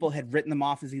of people had written them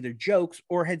off as either jokes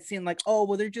or had seen like, oh,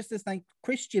 well, they're just this like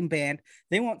Christian band.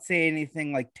 They won't say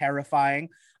anything like terrifying.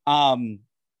 I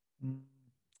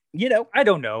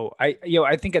don't know.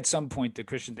 I think at some point the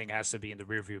Christian thing has to be in the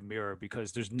rearview mirror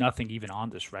because there's nothing even on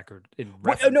this record in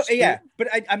reference to yeah, it. but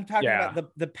I'm talking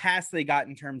about the past they got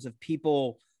in terms of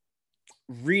people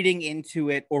reading into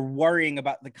it or worrying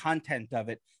about the content of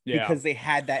it because they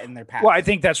had that in their past. Well, I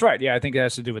think that's right. Yeah, I think it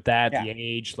has to do with that, the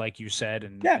age, like you said,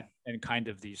 and kind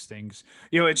of these things.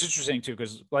 It's interesting too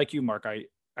because, like you, Mark,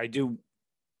 I do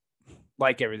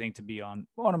like everything to be on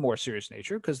a more serious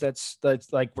nature because that's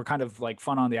like we're kind of like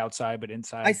fun on the outside but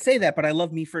inside. I say that, but I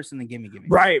love Me First and the Gimme Gimme.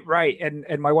 Right. And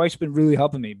my wife's been really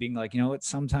helping me, being like, what,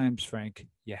 sometimes, Frank,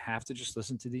 you have to just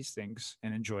listen to these things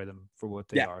and enjoy them for what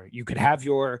they are. You could have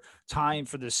your time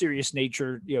for the serious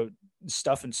nature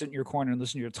stuff and sit in your corner and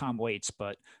listen to your Tom Waits,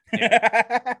 but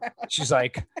she's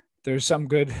like, there's some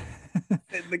good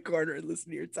in the corner and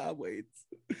listen to your Tom Waits.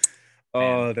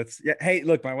 Oh, that's Hey,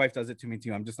 look, my wife does it to me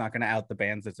too. I'm just not going to out the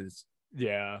bands. This is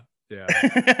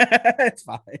it's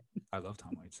fine. I love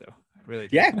Tom Waits though. I really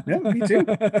do. Yeah, me too.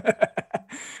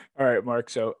 All right, Mark.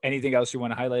 So, anything else you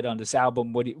want to highlight on this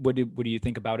album? What do you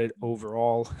think about it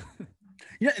overall?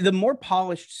 The more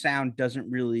polished sound doesn't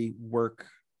really work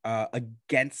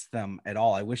against them at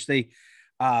all. I wish they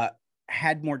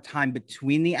had more time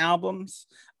between the albums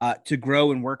to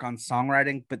grow and work on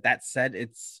songwriting. But that said,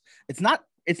 it's not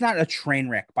a train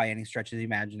wreck by any stretch of the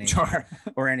imagination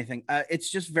or anything. It's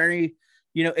just very,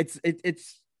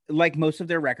 it's like most of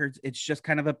their records. It's just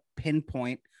kind of a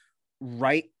pinpoint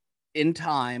right in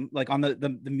time, like on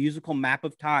the musical map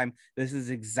of time. This is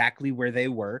exactly where they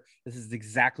were. This is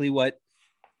exactly what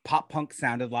pop punk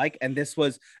sounded like. And this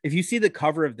was, if you see the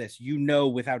cover of this,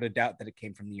 without a doubt that it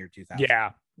came from the year 2000.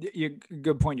 Yeah.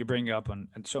 Good point you bring up on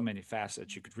so many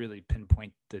facets. You could really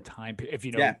pinpoint the time if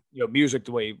music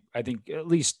the way I think, at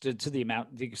least to the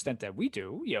extent that we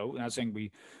do. Not saying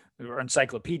we are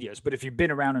encyclopedias, but if you've been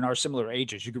around in our similar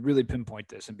ages, you could really pinpoint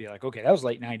this and be like, okay, that was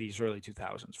late 90s, early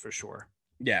 2000s for sure.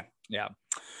 Yeah.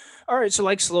 All right, so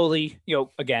like slowly,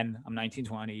 again, I'm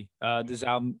 1920. This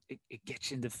album it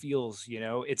gets into feels.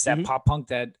 It's that pop punk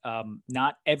that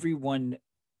not everyone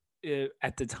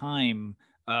at the time.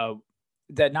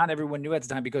 That not everyone knew at the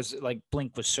time because like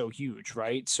Blink was so huge,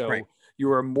 right? So you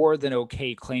were more than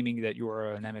okay claiming that you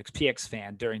were an MXPX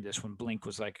fan during this when Blink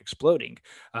was like exploding.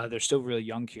 They're still really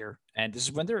young here. And this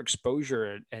is when their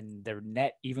exposure and their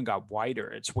net even got wider.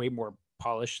 It's way more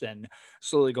polished and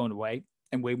slowly going away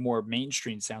and way more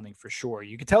mainstream sounding for sure.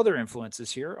 You could tell their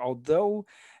influences here, although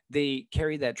they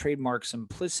carry that trademark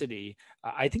simplicity.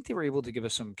 I think they were able to give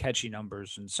us some catchy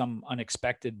numbers and some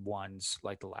unexpected ones,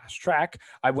 like the last track.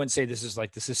 I wouldn't say this is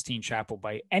like the Sistine Chapel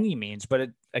by any means,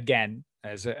 but again,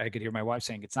 as I could hear my wife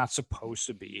saying, it's not supposed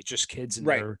to be. It's just kids in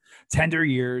their tender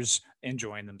years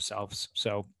enjoying themselves.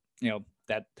 So,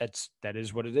 that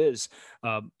is what it is.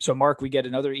 So, Mark, we get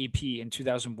another EP in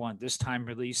 2001, this time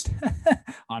released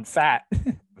on Fat,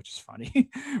 which is funny.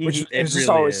 Which is just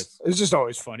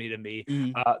always funny to me.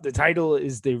 The title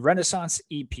is the Renaissance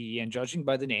EP, and judging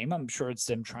by the name, I'm sure it's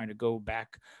them trying to go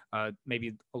back,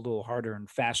 maybe a little harder and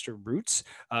faster roots.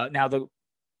 Now,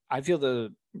 I feel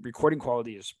the recording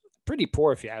quality is pretty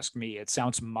poor if you ask me. It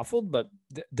sounds muffled, but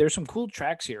there's some cool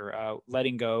tracks here.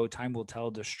 Letting Go, Time Will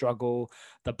Tell, The Struggle,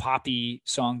 the poppy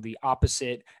song The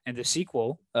Opposite, and the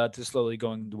sequel to Slowly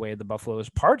Going the Way of the Buffalo is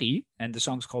Party, and the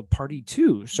song's called Party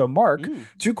 2. So Mark,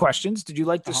 two questions. Did you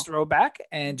like this throwback,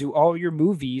 and do all your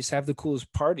movies have the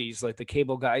coolest parties like The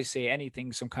Cable Guys Say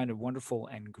Anything, Some Kind of Wonderful,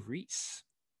 and Grease?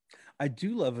 I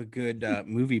do love a good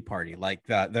movie party, like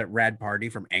that rad party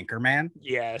from Anchorman.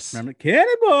 Yes. Remember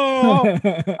Cannibal?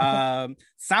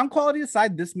 Sound quality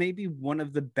aside, this may be one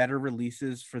of the better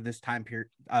releases for this time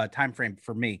frame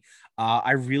for me.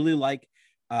 I really like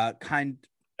it's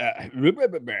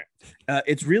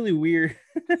really weird.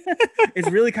 It's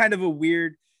really kind of a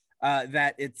weird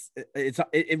that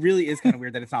it really is kind of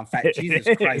weird that it's on Fat.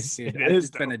 Jesus Christ, dude. It's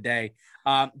been a day.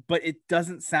 But it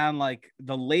doesn't sound like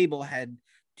the label had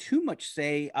too much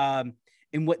say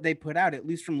in what they put out, at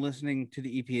least from listening to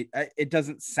the EP. It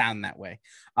doesn't sound that way.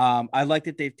 I like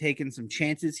that they've taken some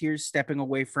chances here, stepping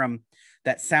away from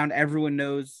that sound everyone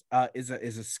knows is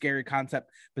a scary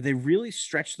concept, but they really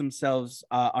stretched themselves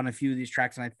on a few of these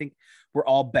tracks, and I think we're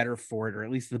all better for it, or at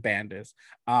least the band is.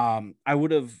 It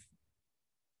would have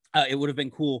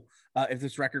been cool if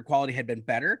this record quality had been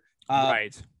better.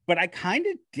 Right. But I kind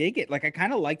of dig it. Like, I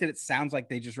kind of like that it sounds like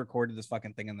they just recorded this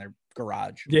fucking thing in their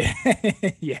garage. Yeah.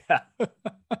 Yeah.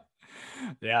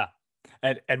 Yeah.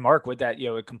 And Mark, with that,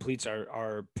 it completes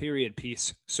our period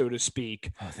piece, so to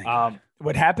speak. Oh, thank God.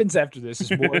 What happens after this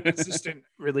is more consistent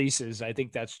releases. I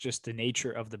think that's just the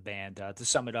nature of the band. To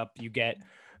sum it up, you get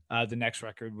the next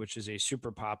record, which is a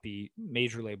super poppy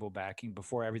major label backing,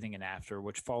 Before Everything and After,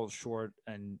 which falls short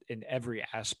in every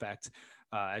aspect.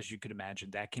 As you could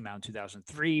imagine, that came out in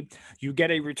 2003. You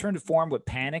get a return to form with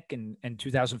Panic in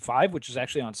 2005, which is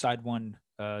actually on side one,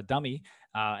 Dummy.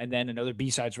 And then another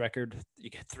B-sides record. You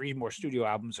get 3 more studio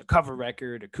albums, a cover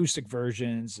record, acoustic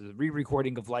versions, a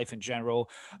re-recording of Life in General.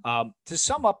 To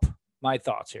sum up my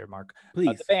thoughts here, Mark,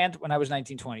 Please. The band, when I was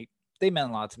 19, 20, they meant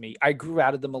a lot to me. I grew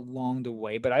out of them along the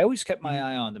way, but I always kept my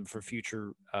eye on them for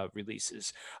future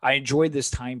releases. I enjoyed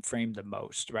this time frame the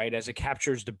most, right? As it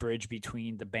captures the bridge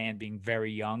between the band being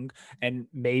very young and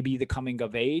maybe the coming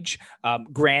of age.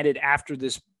 Granted, after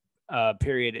this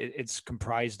period, it's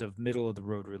comprised of middle of the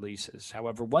road releases.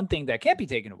 However, one thing that can't be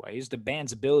taken away is the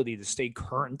band's ability to stay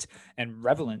current and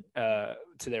relevant to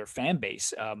their fan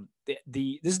base.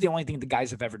 This is the only thing the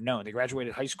guys have ever known. They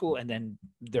graduated high school and then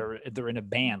they're in a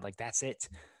band. Like, that's it.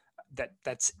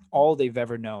 That's all they've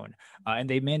ever known, and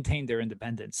they maintain their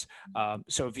independence.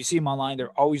 So if you see them online,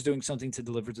 they're always doing something to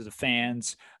deliver to the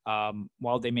fans.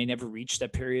 While they may never reach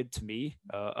that period, to me,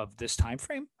 of this time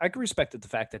frame, I can respect the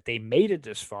fact that they made it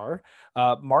this far.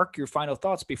 Mark, your final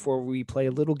thoughts before we play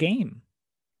a little game.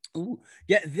 Ooh,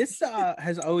 yeah, this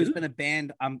has always been a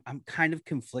band I'm kind of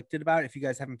conflicted about. If you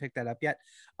guys haven't picked that up yet,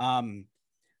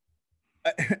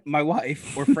 my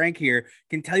wife or Frank here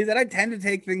can tell you that I tend to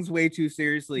take things way too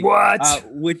seriously.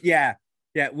 Which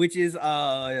is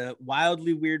a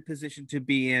wildly weird position to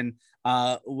be in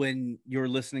when you're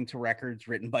listening to records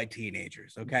written by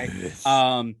teenagers. Okay.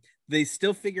 They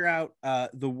still figure out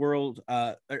the world,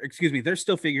 they're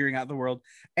still figuring out the world.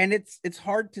 And it's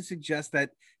hard to suggest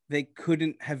that they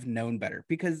couldn't have known better,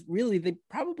 because really they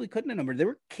probably couldn't have known better. They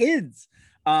were kids.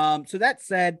 So that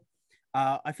said,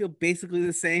 I feel basically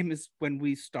the same as when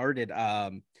we started.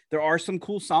 There are some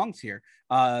cool songs here.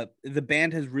 The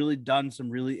band has really done some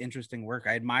really interesting work.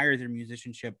 I admire their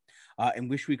musicianship and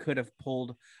wish we could have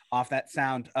pulled off that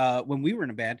sound when we were in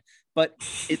a band, but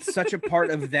it's such a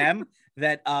part of them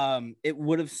that it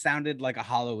would have sounded like a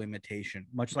hollow imitation,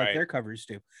 much like their covers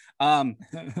do. But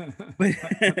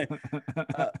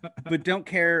don't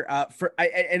care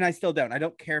and I still don't. I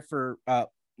don't care for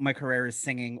Mike Herrera's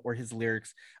singing or his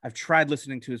lyrics. I've tried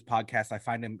listening to his podcast. I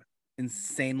find him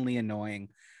insanely annoying.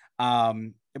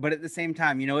 But at the same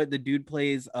time, you know what? The dude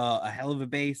plays a hell of a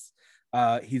bass.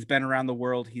 He's been around the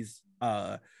world. He's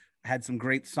had some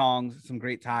great songs, some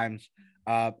great times.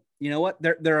 You know what?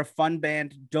 They're a fun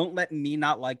band. Don't let me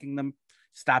not liking them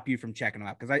stop you from checking them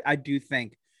out, because I do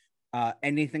think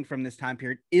anything from this time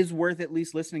period is worth at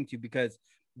least listening to, because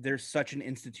there's such an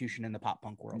institution in the pop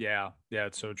punk world. Yeah,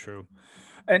 it's so true.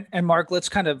 And Mark, let's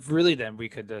kind of really then we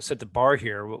could set the bar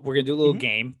here. We're gonna do a little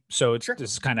game. So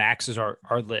this kind of acts as our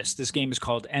list. This game is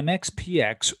called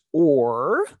MXPX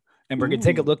and we're gonna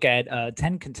take a look at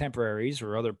 10 contemporaries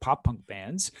or other pop punk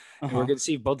bands, and we're gonna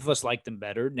see if both of us like them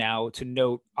better. Now, to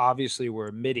note, obviously, we're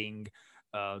omitting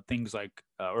things like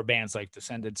or bands like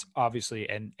Descendants, obviously,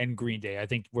 and Green Day. I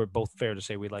think we're both fair to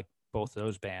say we like both of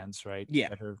those bands, right? Yeah,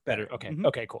 better. Okay.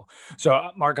 Okay, cool.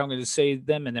 So Mark, I'm going to say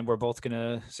them, and then we're both going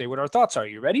to say what our thoughts are.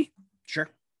 You ready? Sure.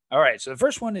 All right. So the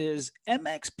first one is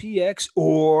MXPX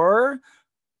or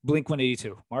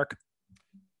Blink-182. Mark?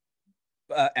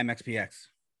 MXPX.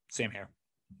 Same here.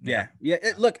 Yeah.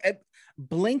 Look,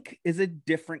 Blink is a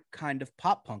different kind of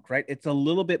pop punk, right? It's a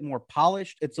little bit more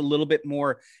polished. It's a little bit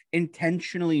more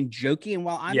intentionally jokey. And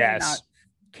while I may not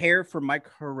care for Mike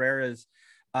Herrera's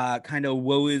kind of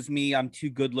woe is me, I'm too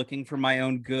good looking for my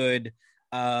own good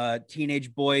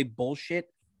teenage boy bullshit,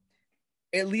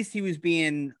 at least he was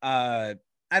being I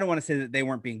don't want to say that they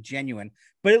weren't being genuine,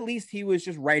 but at least he was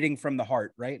just writing from the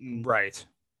heart, right? And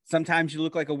sometimes you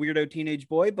look like a weirdo teenage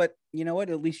boy, but you know what,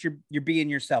 at least you're being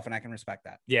yourself, and I can respect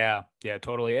that. Yeah,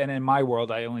 totally. And in my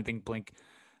world, I only think Blink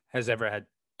has ever had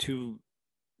 2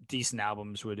 decent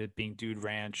albums, with it being Dude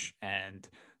Ranch and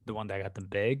the one that got them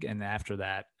big. And after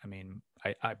that, I mean,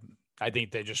 I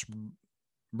think they just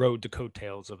rode the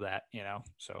coattails of that,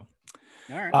 so.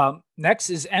 All right. Next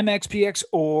is MXPX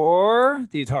or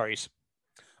the Ataris.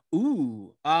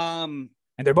 Ooh. And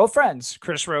they're both friends.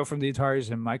 Chris Rowe from the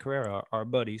Ataris and Mike Herrera are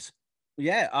buddies.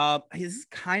 Yeah. This is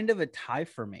kind of a tie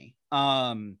for me.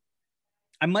 I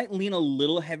might lean a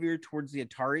little heavier towards the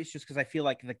Ataris just because I feel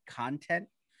like the content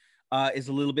is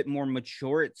a little bit more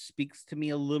mature. It speaks to me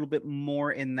a little bit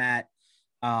more in that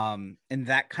in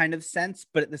that kind of sense.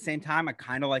 But at the same time, I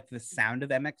kind of like the sound of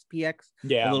MXPX a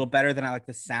Yeah. little better than I like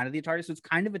the sound of the Atari. So it's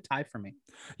kind of a tie for me.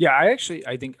 Yeah, I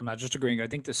think I'm not just agreeing. I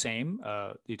think the same.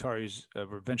 The Ataris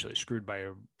were eventually screwed by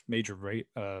a major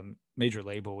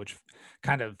label, which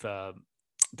kind of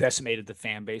decimated the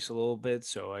fan base a little bit.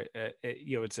 So I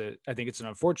think it's an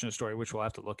unfortunate story, which we'll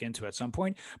have to look into at some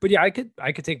point. But yeah, I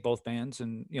could take both bands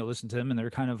and listen to them, and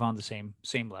they're kind of on the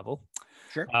same level.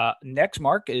 Sure. Next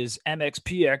mark is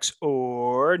MXPX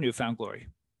or Newfound Glory.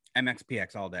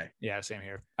 MXPX all day. Yeah, same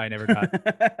here. I never got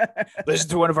listen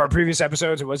to one of our previous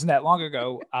episodes. It wasn't that long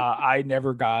ago. I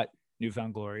never got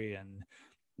Newfound Glory, and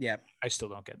yeah, I still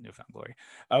don't get Newfound Glory.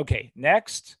 Okay,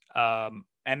 next,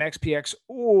 MXPX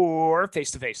or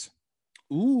Face to Face.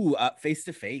 Ooh, Face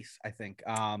to Face. I think.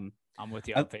 I'm with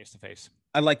you on Face to Face.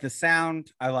 I like the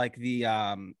sound. I like the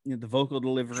the vocal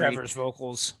delivery. Trevor's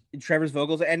vocals,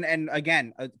 and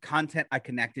again, content I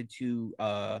connected to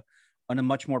on a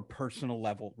much more personal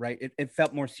level, right? It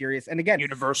felt more serious, and again,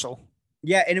 universal.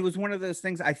 Yeah, and it was one of those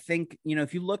things. I think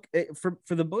if you look for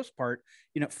the most part,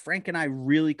 Frank and I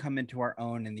really come into our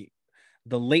own in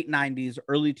the late '90s,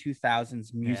 early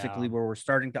 2000s musically, where we're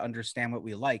starting to understand what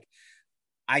we like.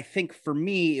 I think for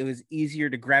me, it was easier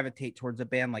to gravitate towards a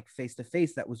band like Face to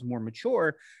Face that was more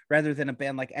mature rather than a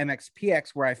band like MXPX,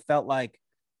 where I felt like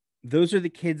those are the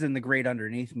kids in the grade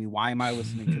underneath me. Why am I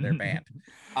listening to their band?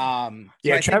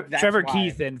 Trevor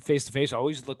Keith and Face to Face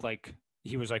always looked like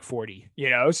he was like 40,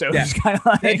 so it's kind of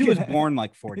like he was born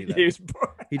like 40. Though.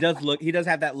 He does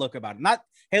have that look about him.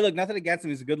 Nothing against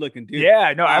him. He's a good looking dude.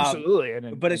 Yeah, no,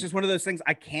 absolutely. But it's just one of those things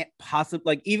I can't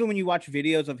possibly even when you watch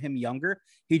videos of him younger,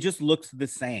 he just looks the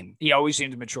same. He always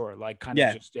seemed mature,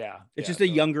 It's just a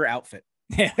younger outfit.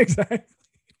 Yeah, exactly.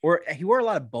 Or he wore a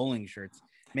lot of bowling shirts.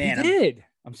 Man, he did.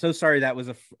 I'm so sorry. That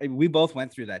was we both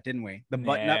went through that, didn't we? The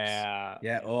button ups.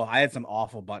 Yeah. Oh, I had some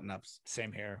awful button ups.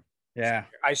 Same here. Yeah.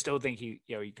 I still think he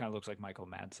kind of looks like Michael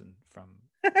Madsen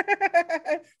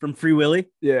from Free Willy.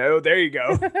 Yeah. Oh, there you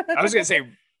go. I was gonna say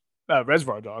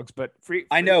Reservoir Dogs, but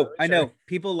I know.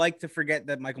 People like to forget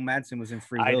that Michael Madsen was in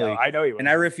Free Willy. I know you. And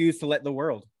I refuse to let the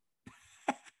world.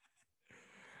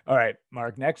 All right,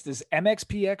 Mark. Next is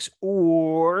MXPX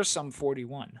or Sum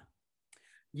 41.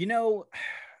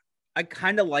 I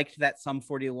kind of liked that Sum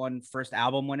 41 first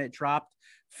album when it dropped.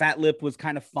 Fat Lip was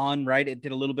kind of fun, right? It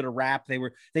did a little bit of rap.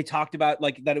 They talked about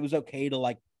that it was okay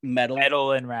to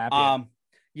metal and rap.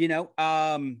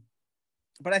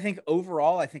 But I think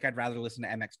overall, I'd rather listen to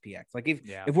MXPX.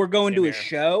 If we're going to a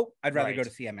show, I'd rather go to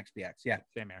see MXPX. Yeah.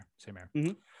 Same here.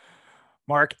 Mm-hmm.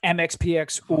 Mark,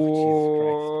 MXPX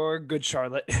or Good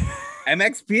Charlotte?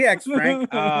 MXPX, Frank.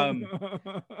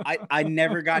 I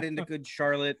never got into Good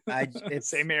Charlotte.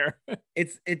 Same here.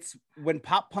 It's when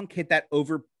pop punk hit that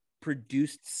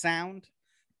overproduced sound.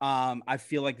 I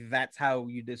feel like that's how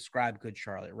you describe Good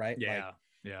Charlotte, right? Yeah.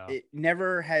 It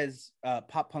never has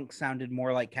pop punk sounded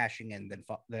more like Cashing In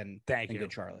than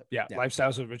Good Charlotte. Yeah.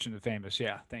 Lifestyles of Rich and the Famous.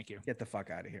 Yeah. Thank you. Get the fuck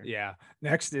out of here. Yeah.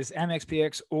 Next is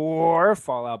MXPX or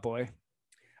Fall Out Boy.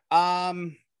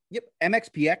 Yep.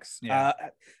 MXPX. Yeah.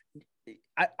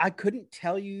 I couldn't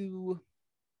tell you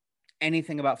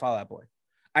anything about Fall Out Boy.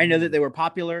 I know that they were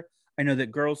popular. I know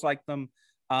that girls like them.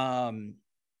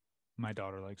 My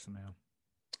daughter likes them now.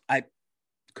 I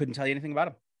couldn't tell you anything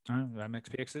about them.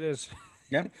 MXPX it is.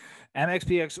 Yeah.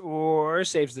 MXPX or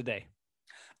Saves the Day.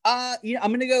 I'm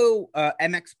gonna go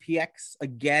MXPX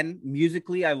again.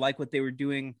 Musically, I like what they were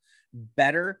doing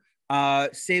better.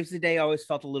 Saves the Day always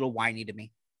felt a little whiny to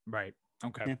me. Right.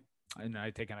 Okay. Yeah. And I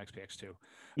take MXPX too.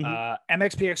 Mm-hmm.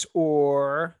 MXPX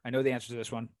or I know the answer to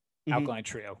this one. Mm-hmm. Alkaline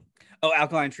Trio. Oh,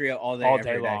 Alkaline Trio all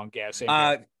day long. Yeah. Same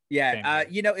yeah.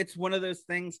 It's one of those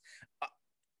things.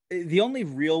 The only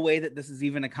real way that this is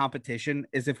even a competition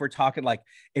is if we're talking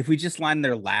if we just line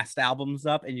their last albums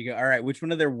up and you go, all right, which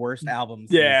one of their worst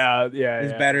albums is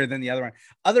better than the other one?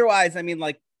 Otherwise,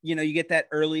 you get that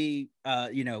early,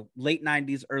 late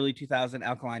 90s, early 2000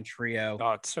 Alkaline Trio.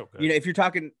 Oh, it's so good. If you're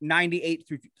talking 98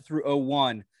 through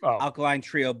 01, Alkaline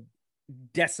Trio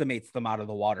decimates them out of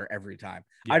the water every time.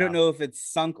 Yeah. I don't know if it's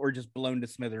sunk or just blown to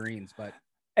smithereens, but.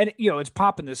 And, it's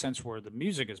pop in the sense where the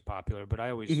music is popular, but I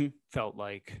always felt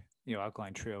like,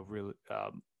 Alkaline Trio really,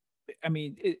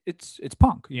 it's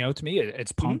punk, to me,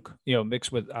 it's punk,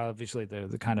 mixed with obviously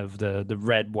the kind of the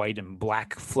red, white and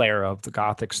black flair of the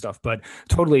Gothic stuff, but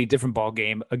totally different ball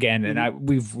game again. And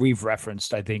we've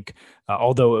referenced, I think,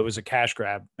 although it was a cash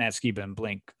grab, Matt Skiba and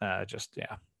Blink,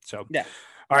 So, yeah.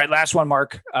 All right. Last one,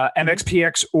 Mark,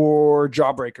 MXPX or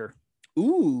Jawbreaker.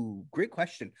 Ooh, great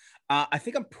question. I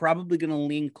think I'm probably going to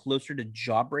lean closer to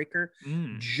Jawbreaker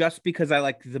just because I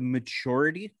like the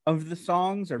maturity of the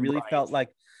songs. I really felt like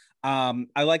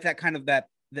I like that kind of that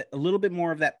a little bit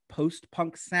more of that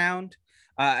post-punk sound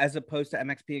as opposed to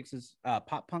MXPX's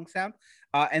pop punk sound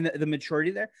and the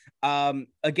maturity there.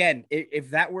 Again, if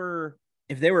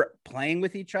they were playing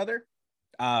with each other,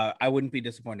 I wouldn't be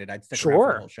disappointed. I'd stick around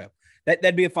for the whole show.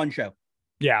 That'd be a fun show.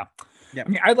 Yeah. I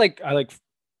mean, I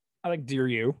like Dear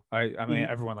You. I mean,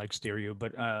 everyone likes Dear You,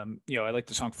 but you know, I like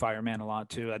the song Fireman a lot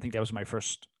too. I think that was my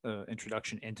first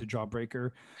introduction into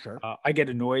Jawbreaker. Sure. I get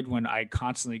annoyed when I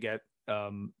constantly get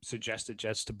suggested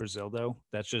Jets to Brazil, though.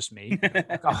 That's just me.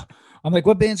 I'm like,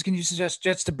 what bands can you suggest?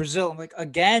 Jets to Brazil. I'm like,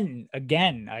 again.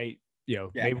 Maybe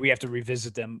we have to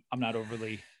revisit them. I'm not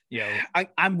overly,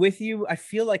 I'm with you. I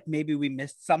feel like maybe we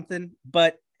missed something,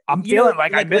 but I'm feeling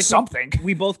like I missed something.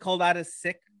 We both called out as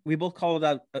sick. We both called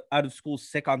out of school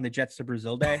sick on the Jets to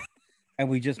Brazil day, and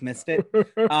we just missed it.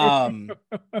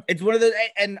 It's one of those,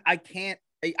 and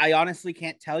I honestly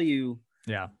can't tell you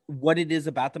what it is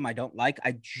about them I don't like.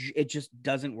 It just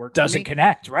doesn't work. Doesn't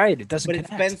connect, right? It doesn't. But it's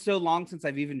been so long since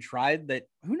I've even tried that.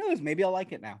 Who knows? Maybe I'll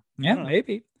like it now. Yeah,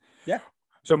 maybe. Yeah.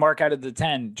 So Mark, out of the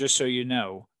 10, just so you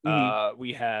know,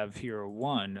 we have here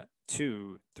 1,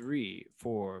 2, 3,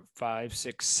 4, 5,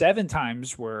 6, 7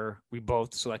 times where we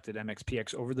both selected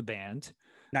MXPX over the band.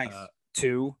 Nice.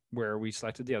 2 where we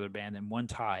selected the other band, and 1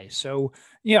 tie. So,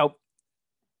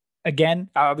 again,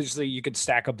 obviously you could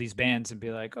stack up these bands and be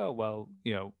like, oh, well,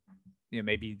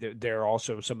 maybe they're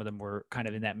also, some of them were kind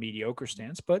of in that mediocre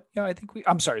stance, but I think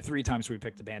I'm sorry, 3 times we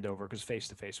picked the band over because Face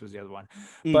to Face was the other one.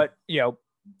 But,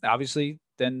 obviously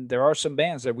then there are some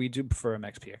bands that we do prefer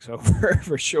MXPX over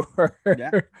for sure.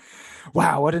 Yeah.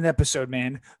 Wow. What an episode,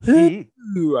 man.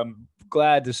 Ooh, I'm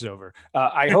glad this is over.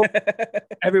 I hope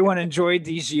everyone enjoyed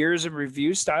these years of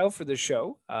review style for the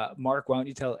show. Mark, why don't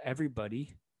you tell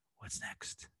everybody what's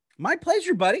next? My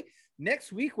pleasure, buddy.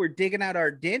 Next week, we're digging out our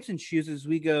dancing shoes as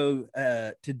we go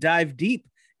to dive deep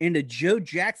into Joe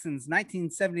Jackson's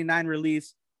 1979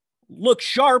 release, Look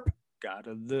Sharp.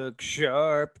 Gotta look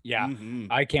sharp. Yeah.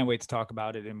 I can't wait to talk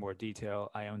about it in more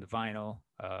detail. I own the vinyl.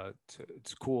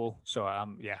 It's cool. So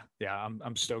I'm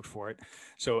stoked for it.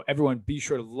 So everyone be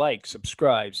sure to like,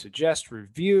 subscribe, suggest,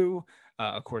 review.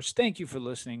 Of course, thank you for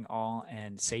listening all,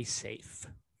 and stay safe.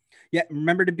 Yeah,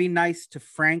 remember to be nice to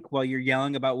Frank while you're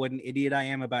yelling about what an idiot I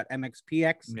am about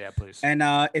MXPX. Yeah, please. And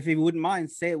if you wouldn't mind,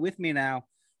 say it with me now.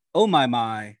 Oh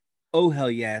my, oh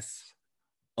hell yes.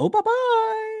 Oh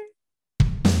bye-bye.